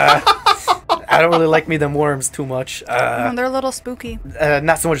 I don't really like them worms too much. They're a little spooky.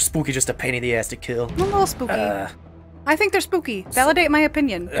 Not so much spooky, just a pain in the ass to kill. A little spooky. I think they're spooky. Validate my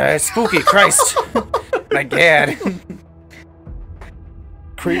opinion. Spooky, Christ. My God.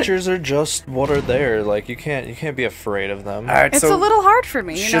 Creatures are just what are there. Like you can't be afraid of them. All right, It's so a little hard for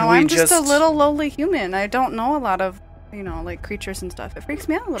me. You should know, we I'm just a just- little lowly human. I don't know a lot of, like creatures and stuff. It freaks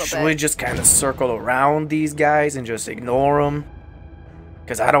me out a little should bit. we just kind of circle around these guys and just ignore them?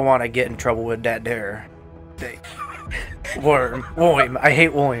 Because I don't want to get in trouble with that there. Worm. I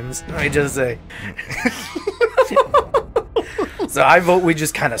hate worms. Let me just say. So I vote we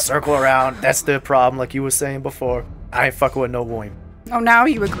just kind of circle around. That's the problem, like you were saying before. I ain't fucking with no worm. Oh, now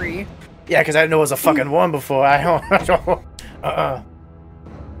you agree. Yeah, because I didn't know it was a fucking worm before. I don't.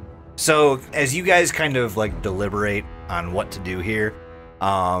 So, as you guys kind of like deliberate on what to do here,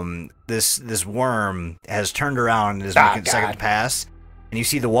 this worm has turned around and is making its second pass, and you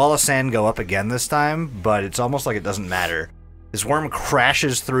see the wall of sand go up again this time, but it's almost like it doesn't matter. This worm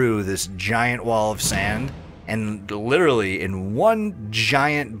crashes through this giant wall of sand, and literally in one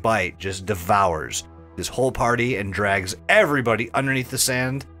giant bite just devours this whole party and drags everybody underneath the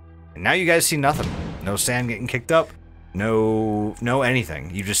sand. And now you guys see nothing. No sand getting kicked up. No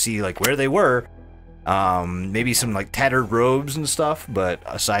anything. You just see like where they were. Maybe some like tattered robes and stuff, but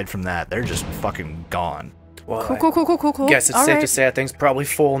aside from that, they're just fucking gone. Well, Cool. Guess it's All safe right. to say that thing's probably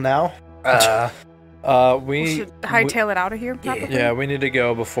full now. We should hightail it out of here, probably. Yeah, we need to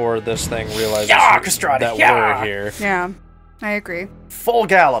go before this thing realizes Castrati, that yeah! we're here. Yeah, I agree. Full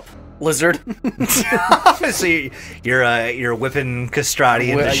gallop, lizard. So you're whipping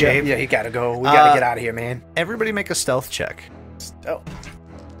Castrati into shape. Yeah, you gotta go. We gotta get out of here, man. Everybody make a stealth check. Oh.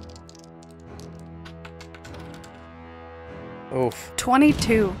 Oof.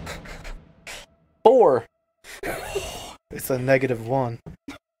 22. 4. It's a -1.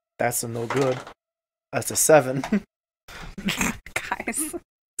 That's a no good. That's a 7. Guys.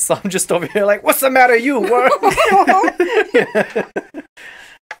 So I'm just over here like, what's the matter, you worm?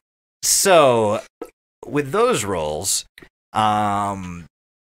 So, with those rolls, oh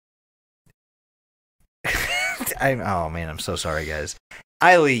man, I'm so sorry, guys.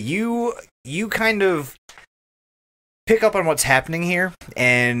 Eiley, you kind of pick up on what's happening here,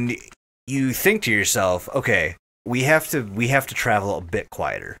 and you think to yourself, okay, we have to travel a bit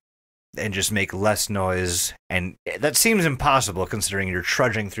quieter and just make less noise, and that seems impossible considering you're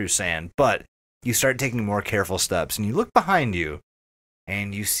trudging through sand, but you start taking more careful steps, and you look behind you,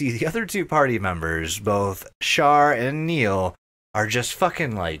 and you see the other two party members, both Shar and Neil, are just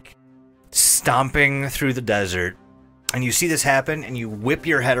fucking like stomping through the desert. And you see this happen, and you whip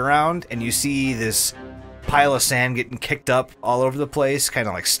your head around, and you see this pile of sand getting kicked up all over the place, kind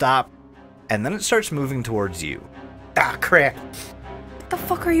of like stop, and then it starts moving towards you. Ah, crap. What the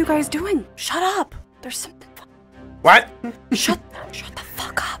fuck are you guys doing? Shut up. There's something. What? Shut the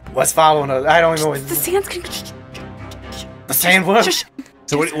fuck up. What's following us? I don't even know. The sand's gonna. The sandworm? Shush.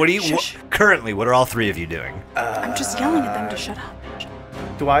 So what are you Shush. currently? What are all three of you doing? I'm just yelling at them to shut up.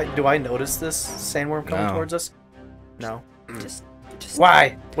 Do I notice this sandworm coming No. towards us? No. Just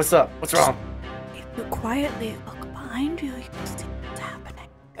Why? What's up? What's wrong? if you quietly look behind you, you can see what's happening.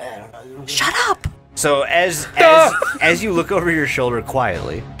 I don't know. Shut up. So as you look over your shoulder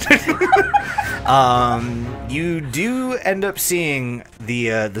quietly, you do end up seeing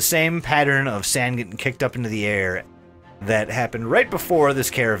the same pattern of sand getting kicked up into the air that happened right before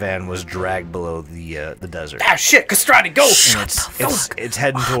this caravan was dragged below the desert. Ah, shit! Castrati, go! And it's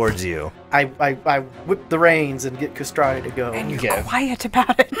heading towards you. I whip the reins and get Castrati to go. And you're Yeah. quiet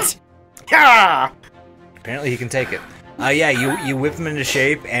about it. Yeah! Apparently he can take it. Yeah, you whip him into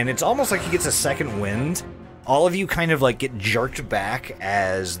shape, and it's almost like he gets a second wind. All of you kind of like get jerked back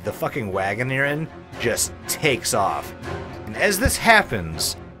as the fucking wagon you're in just takes off. And as this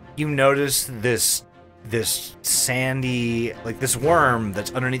happens, you notice this sandy, like this worm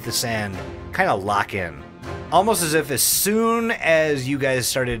that's underneath the sand kind of lock in. Almost as if as soon as you guys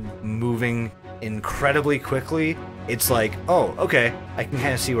started moving incredibly quickly, it's like, oh, okay, I can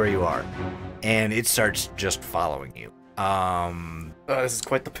kind of see where you are. And it starts just following you. This is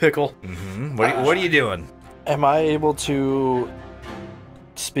quite the pickle. What are you doing? Am I able to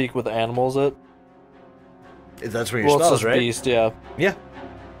speak with animals? That's where your Well, it's spells, just right? beast, yeah. Yeah.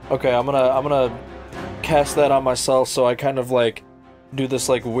 Okay, I'm gonna cast that on myself, so I kind of like do this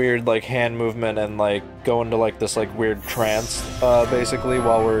like weird like hand movement and like go into like this like weird trance, basically,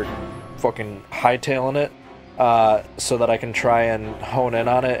 while we're fucking hightailing it, so that I can try and hone in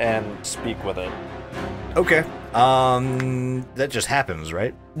on it and speak with it. Okay. That just happens,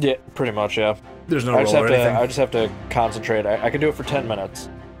 right? Yeah, pretty much, yeah. There's no roll or anything. I just have to concentrate. I can do it for 10 minutes.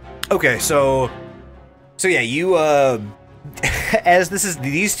 Okay, so yeah, you as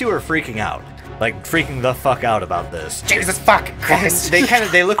these two are freaking out, like freaking the fuck out about this. Jesus fucking Christ.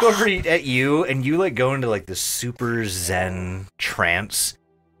 They look over at you, and you like go into like this super zen trance,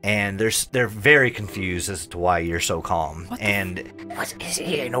 and they're very confused as to why you're so calm. He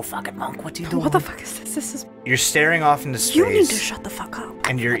ain't no fucking monk. What's he doing? What the fuck is this? This is. You're staring off into space. You need to shut the fuck up.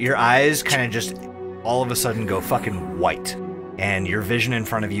 And your eyes kind of just all of a sudden go fucking white, and your vision in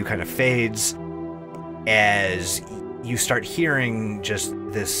front of you kind of fades as you start hearing just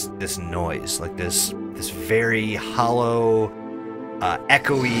this noise, like this very hollow,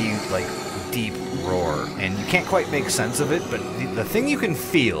 echoey, like deep roar, and you can't quite make sense of it. But the thing you can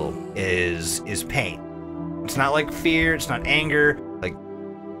feel is pain. It's not like fear. It's not anger. Like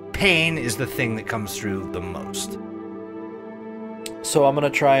pain is the thing that comes through the most. So I'm gonna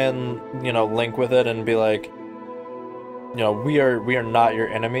try and, link with it and be like, we are not your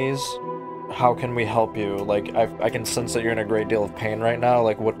enemies. How can we help you? Like, I can sense that you're in a great deal of pain right now.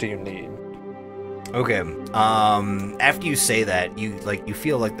 Like, what do you need? Okay. After you say that, you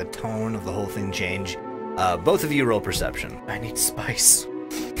feel like the tone of the whole thing change. Both of you roll perception. I need spice.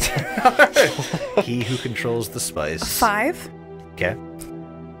 He who controls the spice. 5. Okay.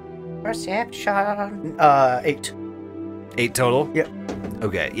 Perception. 8. 8 total? Yep.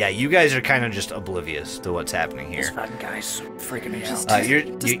 Okay, yeah, you guys are kind of just oblivious to what's happening here. This fucking guy's freaking me out.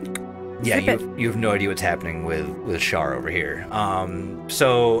 You have no idea what's happening with Shar over here.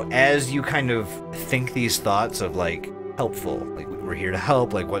 So as you kind of think these thoughts of like helpful, like we're here to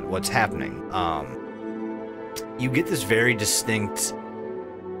help, like what's happening, you get this very distinct,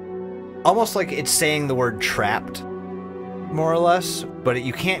 almost like it's saying the word trapped, more or less, but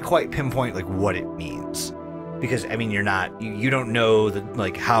you can't quite pinpoint like what it means. Because I mean, you don't know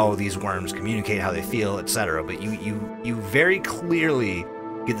like how these worms communicate, how they feel, etc. But you very clearly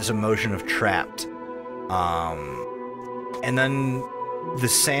get this emotion of trapped, and then the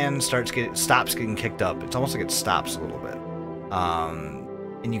sand stops getting kicked up. It's almost like it stops a little bit,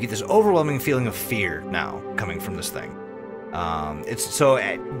 and you get this overwhelming feeling of fear now coming from this thing.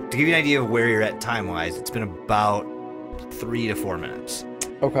 To give you an idea of where you're at time-wise, it's been about 3 to 4 minutes.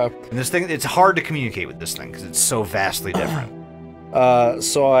 Okay. And this thing, it's hard to communicate with this thing because it's so vastly different.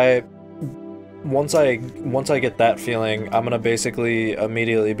 So once I get that feeling, I'm gonna basically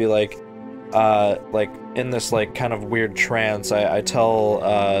immediately be like in this like kind of weird trance. I tell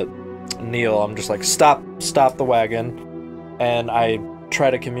Neil, I'm just like stop the wagon, and I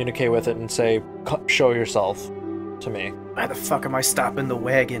try to communicate with it and say, show yourself to me. Why the fuck am I stopping the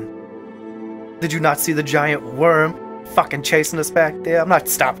wagon? Did you not see the giant worm fucking chasing us back there? I'm not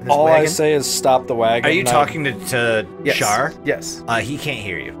stopping this All wagon. I say is stop the wagon. Are you talking to Yes. Shar? Yes. He can't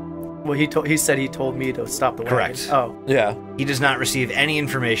hear you. Well, he said he told me to stop the wagon. Correct. Oh. Yeah. He does not receive any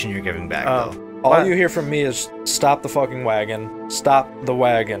information you're giving back, Oh. though. All Why- you hear from me is stop the fucking wagon. Stop the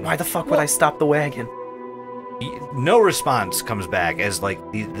wagon. Why the fuck would I stop the wagon? No response comes back as like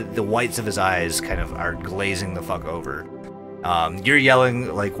the whites of his eyes kind of are glazing the fuck over. You're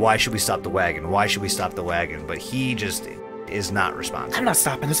yelling like, why should we stop the wagon? Why should we stop the wagon? But he just is not responsive. I'm not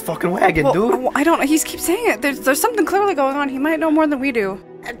stopping this fucking wagon, Well, dude. I don't know. He keeps saying it. There's something clearly going on. He might know more than we do.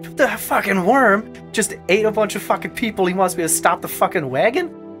 The fucking worm just ate a bunch of fucking people. He wants me to stop the fucking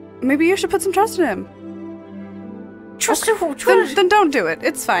wagon? Maybe you should put some trust in him. Trust Then don't do it.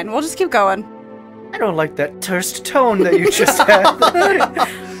 It's fine. We'll just keep going. I don't like that terse tone that you just had.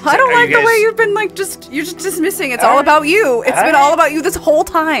 I don't Are like you the way guys- you've been you're just dismissing. It's all about you. It's been all about you this whole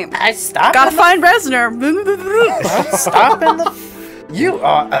time. I stopped. Gotta find Resner. Stopping the. You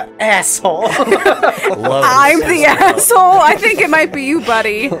are an asshole. Love I'm this. the asshole. I think it might be you,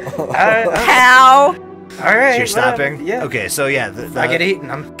 buddy. How? All right. So you're stopping? Yeah. Okay, so yeah, If I get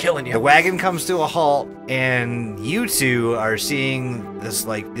eaten, I'm killing the you. wagon comes to a halt, and you two are seeing this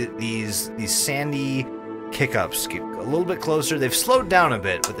like these sandy kick-ups get a little bit closer. They've slowed down a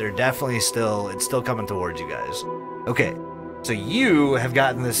bit, but they're definitely it's still coming towards you guys. Okay, so you have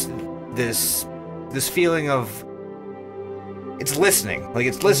gotten this this feeling of it's listening, like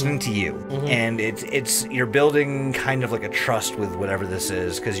it's listening to you, and it's you're building kind of like a trust with whatever this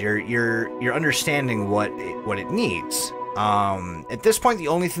is, because you're understanding what it needs. At this point, the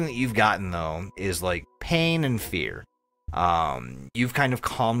only thing that you've gotten though is like pain and fear. You've kind of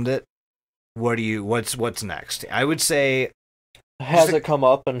calmed it. What's next? I would say, has it come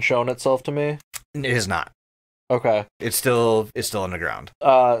up and shown itself to me? It is not. Okay. It's still underground.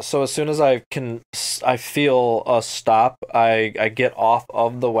 So as soon as I feel a stop, I get off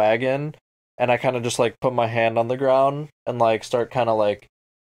of the wagon, and I kind of just like put my hand on the ground and like start kind of like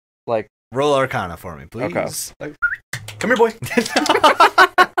roll Arcana for me, please. Okay. Like, come here, boy.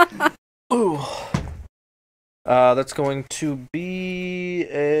 Ooh. That's going to be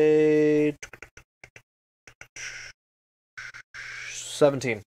a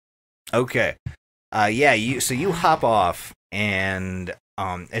 17. Okay. Yeah, you hop off, and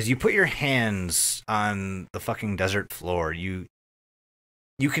as you put your hands on the fucking desert floor, you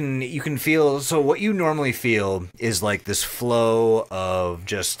can feel, so what you normally feel is like this flow of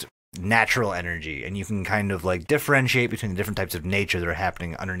just natural energy, and you can kind of like differentiate between the different types of nature that are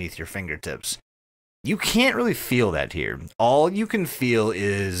happening underneath your fingertips. You can't really feel that here. All you can feel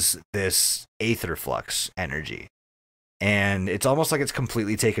is this aether flux energy. And it's almost like it's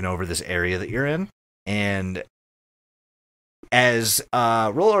completely taken over this area that you're in. And as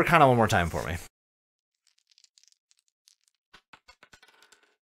roll Arcana one more time for me.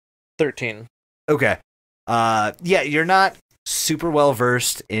 13. Okay. Yeah, you're not super well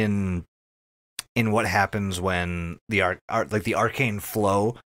versed in what happens when the arcane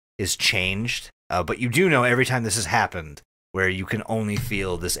flow is changed. But you do know every time this has happened, where you can only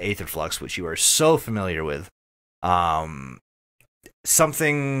feel this aether flux, which you are so familiar with.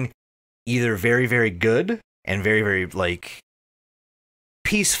 Something either very, very good and very, very, like,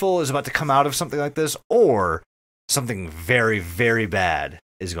 peaceful is about to come out of something like this, or something very, very bad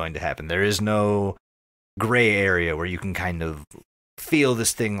is going to happen. There is no gray area where you can kind of feel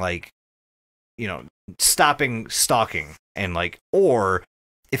this thing, like, you know, stopping stalking, and, like, or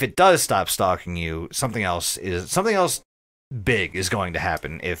if it does stop stalking you, something else big is going to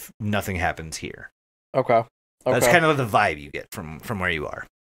happen if nothing happens here. Okay. That's kind of the vibe you get from where you are.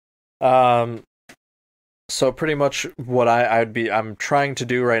 So pretty much what I'm trying to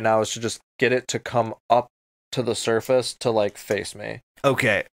do right now is to just get it to come up to the surface to like face me.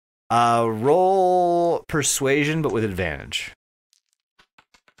 Okay. Roll persuasion, but with advantage.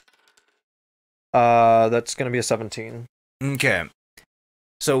 That's gonna be a 17. Okay.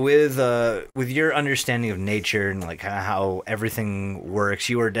 So with your understanding of nature and like kind of how everything works,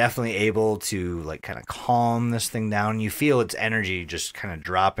 you are definitely able to like kind of calm this thing down. You feel its energy just kind of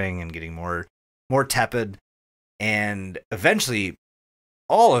dropping and getting more tepid, and eventually,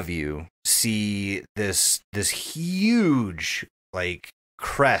 all of you see this huge like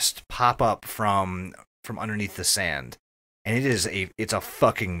crest pop up from underneath the sand, and it's a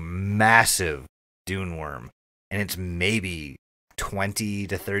fucking massive dune worm, and it's maybe 20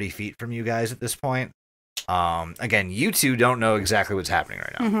 to 30 feet from you guys at this point. Again, you two don't know exactly what's happening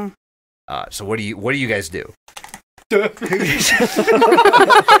right now. Mm-hmm. So what do you guys do? I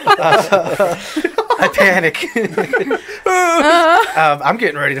panic. I'm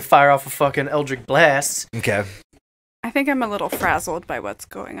getting ready to fire off a fucking Eldritch Blast. Okay. I think I'm a little frazzled by what's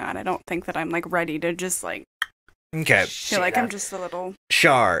going on. I don't think that I'm like ready to just like Okay. feel like I'm just a little.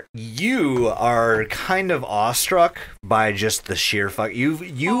 Shar, you are kind of awestruck by just the sheer fuck.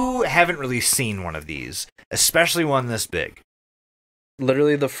 You haven't really seen one of these, especially one this big.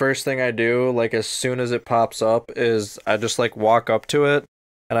 Literally the first thing I do, like as soon as it pops up, is I just like walk up to it,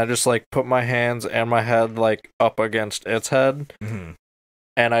 and I just like put my hands and my head like up against its head,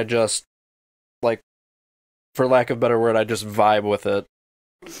 and I just like, for lack of a better word, I just vibe with it.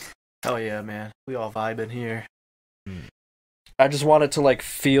 Oh yeah, man. We all vibe in here. I just want it to like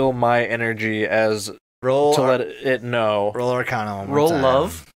feel my energy as let it know. Roll Arcana one more Roll time.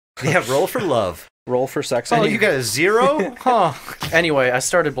 love? Yeah, roll for love. Roll for sex. Oh, you got a 0? Huh. Anyway, I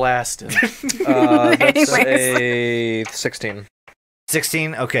started blasting. That's a 16.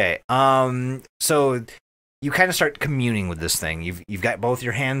 16? Okay. So you kind of start communing with this thing. You've got both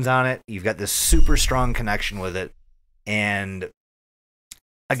your hands on it. You've got this super strong connection with it. And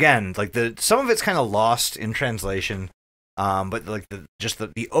again, like some of it's kind of lost in translation. But like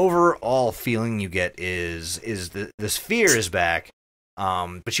the overall feeling you get is this fear is back.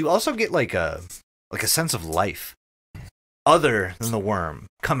 But you also get like a sense of life other than the worm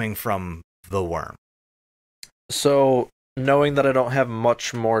coming from the worm. So knowing that I don't have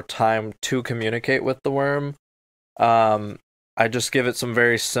much more time to communicate with the worm, I just give it some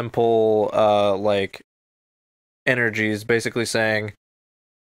very simple, like, energies, basically saying,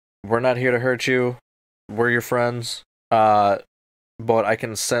 we're not here to hurt you, we're your friends, but I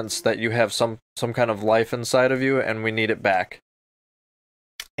can sense that you have some kind of life inside of you, and we need it back.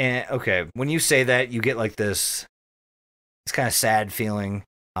 And okay, when you say that, you get like this kind of sad feeling.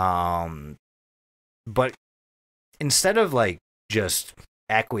 But instead of like just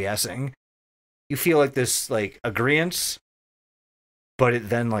acquiescing, you feel like this like agreeance, but it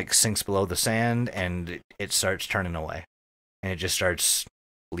then like sinks below the sand and it starts turning away, and it just starts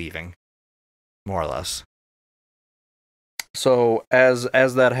leaving, more or less. So as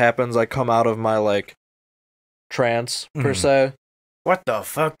that happens, I come out of my like trance per se. What the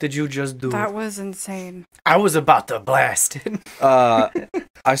fuck did you just do? That was insane. I was about to blast it.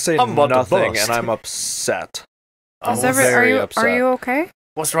 I say I'm about to nothing, bust. and I'm upset. I'm very upset. Are you okay?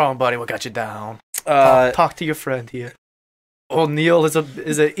 What's wrong, buddy? What got you down? Uh, Talk to your friend here. O'Neill is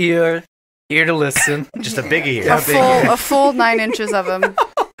an ear to listen. Just a big ear. A full 9 inches of him.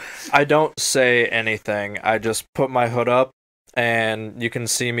 I don't say anything. I just put my hood up, and you can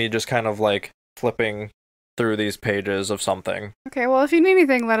see me just kind of like flipping through these pages of something. Okay, well, if you need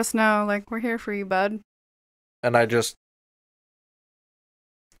anything, let us know. Like, we're here for you, bud. And I just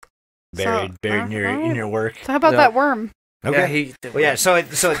Buried in your work. So how about that worm? Okay.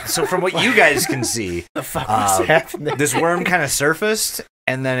 So from what you guys can see, the fuck was happening? this worm kind of surfaced,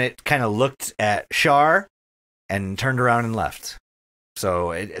 and then it kind of looked at Shar, and turned around and left.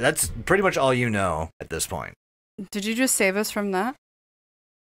 So that's pretty much all you know at this point. Did you just save us from that?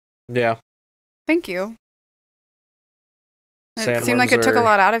 Yeah. Thank you. It Sandworms seemed like it took a are-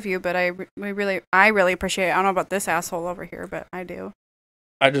 lot out of you, but I really appreciate it. I don't know about this asshole over here, but I do.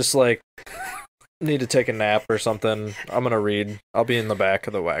 I just like need to take a nap or something. I'm gonna read. I'll be in the back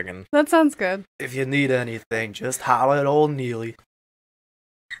of the wagon. That sounds good. If you need anything, just holler at old Neely.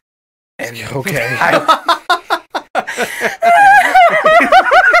 And Okay.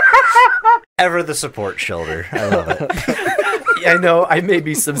 Ever the support shoulder. I love it. I know I may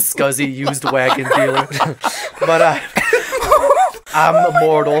be some scuzzy used wagon dealer, but I'm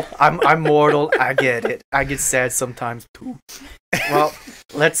immortal. I'm mortal. I get it. I get sad sometimes too. Well,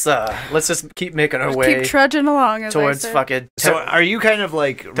 let's just keep making our way Keep trudging along as towards I say. fucking. So are you kind of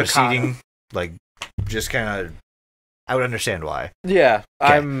like Takata. receding? Like, just kind of. I would understand why. Yeah,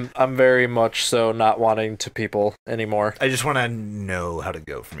 Okay. I'm very much so not wanting to people anymore. I just want to know how to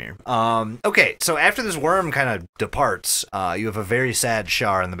go from here. Okay, so after this worm kind of departs, you have a very sad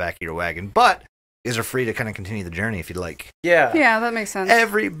Shar in the back of your wagon, but you guys are free to kind of continue the journey if you'd like. Yeah. Yeah, that makes sense.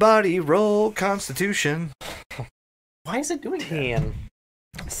 Everybody roll Constitution. Why is it doing that? 10.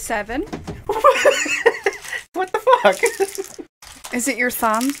 7. What the fuck? Is it your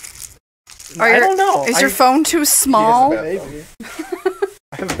thumb? I don't know. Is your phone too small? Maybe.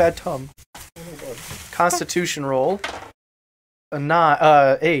 I have a bad thumb. Constitution roll.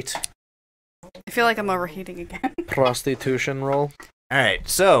 8. I feel like I'm overheating again. Prostitution roll. All right,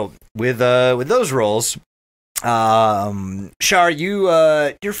 so with those rolls, Shar,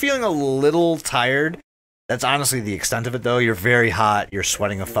 you're feeling a little tired. That's honestly the extent of it, though. You're very hot. You're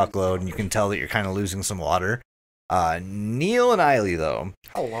sweating a fuckload, and you can tell that you're kind of losing some water. Neil and Eiley, though,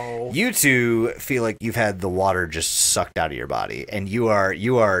 Hello. you two feel like you've had the water just sucked out of your body, and you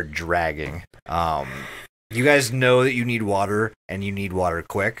are dragging. You guys know that you need water, and you need water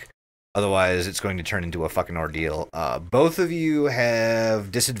quick. Otherwise, it's going to turn into a fucking ordeal. Both of you have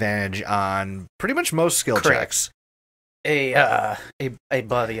disadvantage on pretty much most skill Correct. checks. Hey,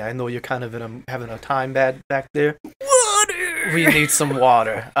 buddy, I know you're kind of having a time bad back there. Water! We need some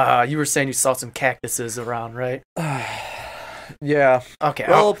water. You were saying you saw some cactuses around, right? Yeah. Okay.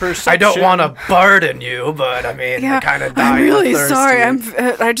 Roll I don't perception. want to burden you, but I mean, Yeah, I kind of dying I'm really of thirst sorry.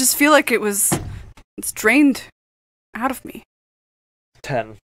 here. I just feel like it's drained out of me.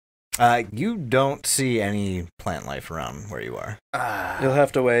 10. You don't see any plant life around where you are. You'll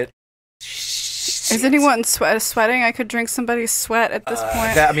have to wait. Is anyone sweating? I could drink somebody's sweat at this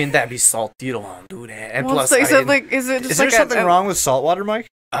point. That'd be salt. You don't want to do that. And well, plus, so I is it didn't- like? Is it just Is there like something wrong with saltwater, Mike?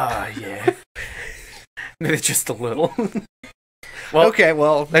 yeah. Maybe just a little. Well, Okay,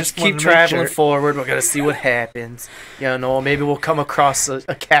 well, let's just wanted keep to make traveling sure. forward. We're gonna see what happens. You know, maybe we'll come across a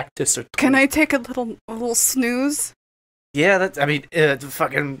cactus or two. Can I take a little snooze? Yeah, the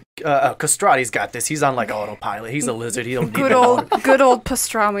fucking Castrati's got this. He's on like autopilot. He's a lizard. He don't need Good no old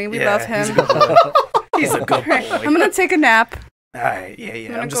pastrami. We love He's a him. good boy. He's a good boy. Alright, I'm gonna take a nap. All right,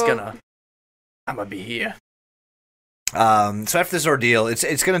 yeah. I'm I'm just gonna gonna be here. So after this ordeal,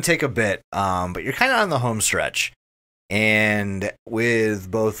 it's gonna take a bit, but you're kind of on the home stretch, And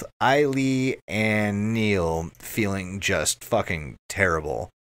with both Eiley and Neil feeling just fucking terrible,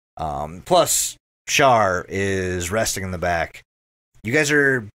 plus Shar is resting in the back,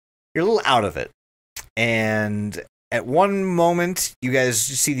 you're a little out of it. And at one moment, you guys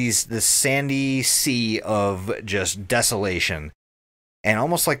see this sandy sea of just desolation, and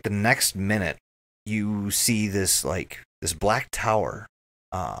almost like the next minute, you see this black tower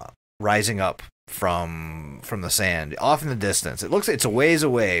rising up from the sand off in the distance. It's a ways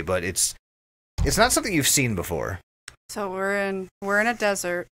away, but it's not something you've seen before. So we're in a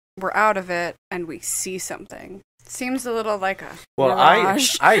desert. We're out of it, and we see something. Seems a little like a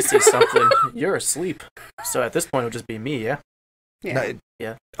mirage. I see something. You're asleep. So at this point, it'll just be me, yeah? Yeah.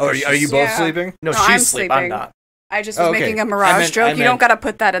 Yeah. Oh, are you both sleeping? No, No, she's I'm asleep. I'm sleeping. not. I just was Okay. making a mirage joke. You meant- don't gotta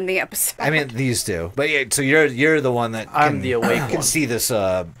put that in the episode. I mean these two, but yeah. So you're the one that I'm the awake can one. see this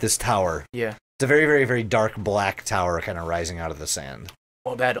tower. Yeah. It's a very, very, very dark black tower kind of rising out of the sand.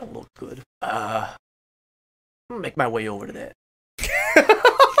 Well, that don't look good. I'm gonna make my way over to that.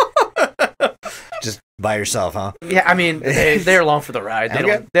 Just by yourself, huh? Yeah, I mean, they're along for the ride.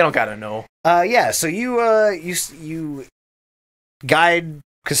 Okay. They don't gotta know. Yeah. So you guide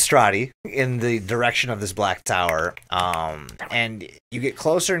Castrati in the direction of this black tower, and you get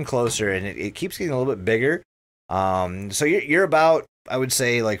closer and closer, and it keeps getting a little bit bigger. So you're about, I would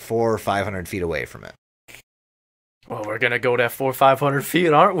say, like 400 or 500 feet away from it. Well, we're gonna go that 400 or 500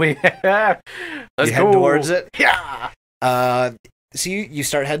 feet, aren't we? Let's You head go towards it? Yeah. So you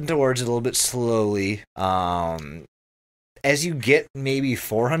start heading towards it a little bit slowly. As you get maybe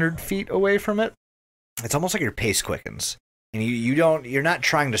 400 feet away from it, it's almost like your pace quickens, and you're not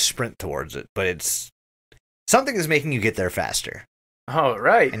trying to sprint towards it, but it's something is making you get there faster, All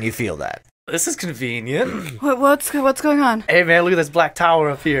right. and you feel that. This is convenient. What's going on? Hey, man, look at this black tower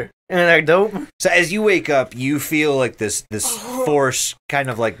up here. Isn't that dope? So as you wake up, you feel like this force kind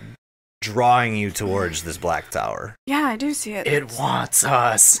of like drawing you towards this black tower. Yeah, I do see it. It wants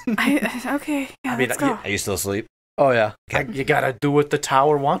us. Okay, yeah, I mean, let's go. Are you still asleep? Oh yeah. You gotta do what the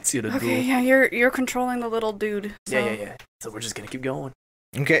tower wants you to Okay, do. yeah, you're controlling the little dude. So. Yeah. So we're just gonna keep going.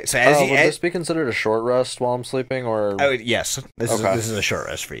 Okay, so as Would you this be considered a short rest while I'm sleeping, or? yes, this Okay. is a short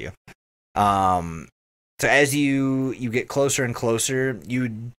rest for you. So as you get closer and closer,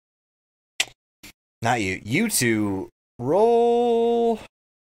 you two roll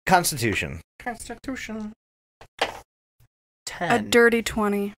Constitution. Constitution. A 10. dirty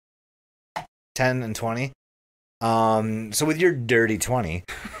 20. 10 and 20. So with your dirty 20,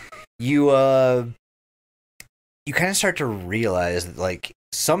 you kind of start to realize that like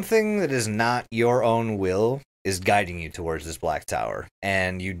something that is not your own will is guiding you towards this black tower,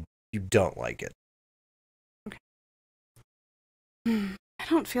 and you don't like it. I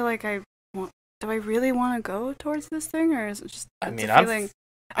don't feel like I want. Do I really want to go towards this thing, or is it just? I it's mean, a feeling.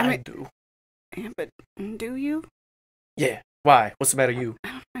 I do. Yeah, but do you? Yeah. Why? What's the matter with you?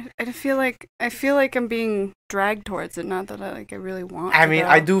 I feel like I'm being dragged towards it. Not that I really want. I to mean, go.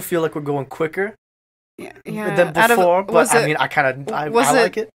 I do feel like we're going quicker Yeah. than Out of- before, but was I it- mean, I was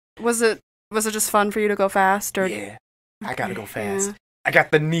like it. Was it just fun for you to go fast, or? Yeah. I gotta go Okay, fast. yeah. I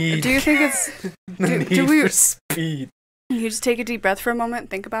got the need. Do you think it's? the do- need do we- for speed? You just take a deep breath for a moment,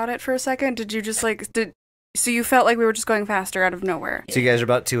 think about it for a second. Did you just so you felt like we were just going faster out of nowhere? So you guys are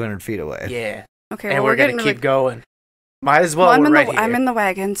about 200 feet away. Yeah. Okay, And well, we're gonna getting keep really. going. Might as well. I'm we're in right the here. I'm in the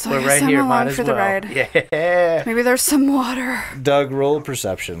wagon, so I We're guess right I'm here. along Might as for well. the ride. Yeah. Maybe there's some water. Doug, roll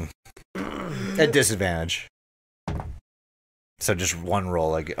perception at disadvantage. So just one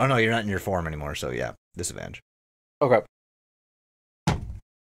roll. Like, oh no, you're not in your form anymore. So yeah, disadvantage. Okay.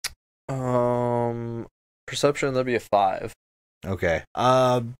 Perception, that'd be a 5. Okay.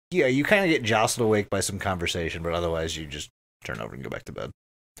 Yeah, you kind of get jostled awake by some conversation, but otherwise you just turn over and go back to bed.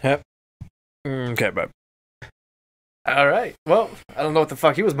 Yep. Okay, but All right. Well, I don't know what the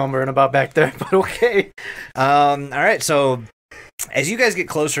fuck he was mumbling about back there, but okay. All right. So as you guys get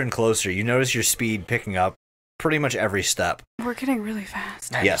closer and closer, you notice your speed picking up pretty much every step. We're getting really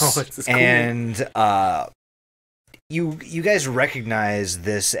fast. I Yes. know, it's cool. And you guys recognize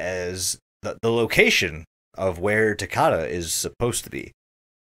this as the location of where Takata is supposed to be.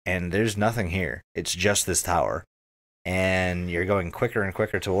 And there's nothing here. It's just this tower. And you're going quicker and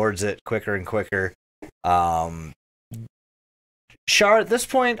quicker towards it, quicker and quicker. Shar, at this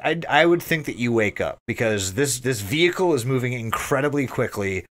point, I would think that you wake up because this vehicle is moving incredibly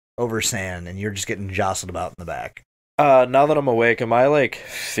quickly over sand, and you're just getting jostled about in the back. now that I'm awake, am I like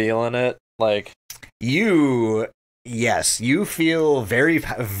feeling it? Like, Yes, you feel very,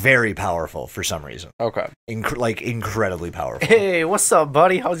 very powerful for some reason. okay. Incredibly powerful. Hey, what's up,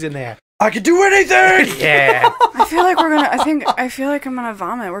 buddy? How's your nap? I can do anything! Yeah. I feel like we're gonna. I feel like I'm gonna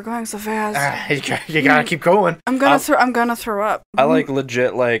vomit. We're going so fast. You gotta keep going. I'm gonna throw up. I like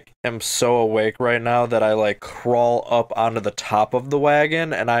legit like am so awake right now that I like crawl up onto the top of the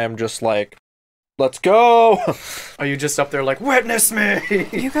wagon and I am just like, let's go. Are you just up there like, witness me?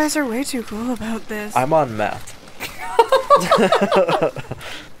 You guys are way too cool about this. I'm on meth.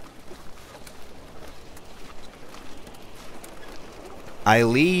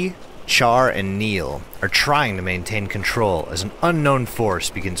 Ailey, Char, and Neil are trying to maintain control as an unknown force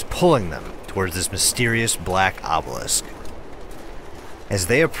begins pulling them towards this mysterious black obelisk. As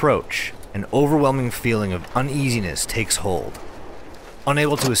they approach, an overwhelming feeling of uneasiness takes hold.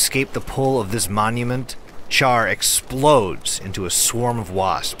 Unable to escape the pull of this monument, Char explodes into a swarm of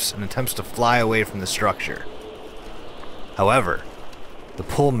wasps and attempts to fly away from the structure. However, the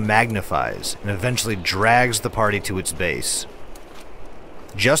pull magnifies and eventually drags the party to its base.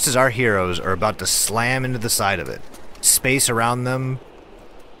 Just as our heroes are about to slam into the side of it, space around them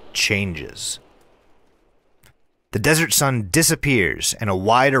changes. The desert sun disappears, and a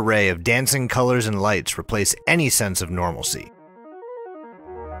wide array of dancing colors and lights replace any sense of normalcy.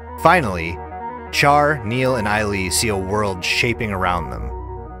 Finally, Char, Neil, and Ailey see a world shaping around them.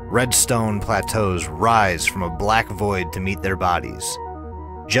 Red stone plateaus rise from a black void to meet their bodies.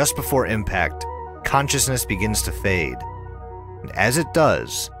 Just before impact, consciousness begins to fade. And as it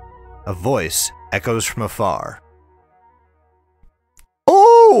does, a voice echoes from afar.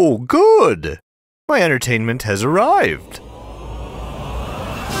 "Oh, good! My entertainment has arrived.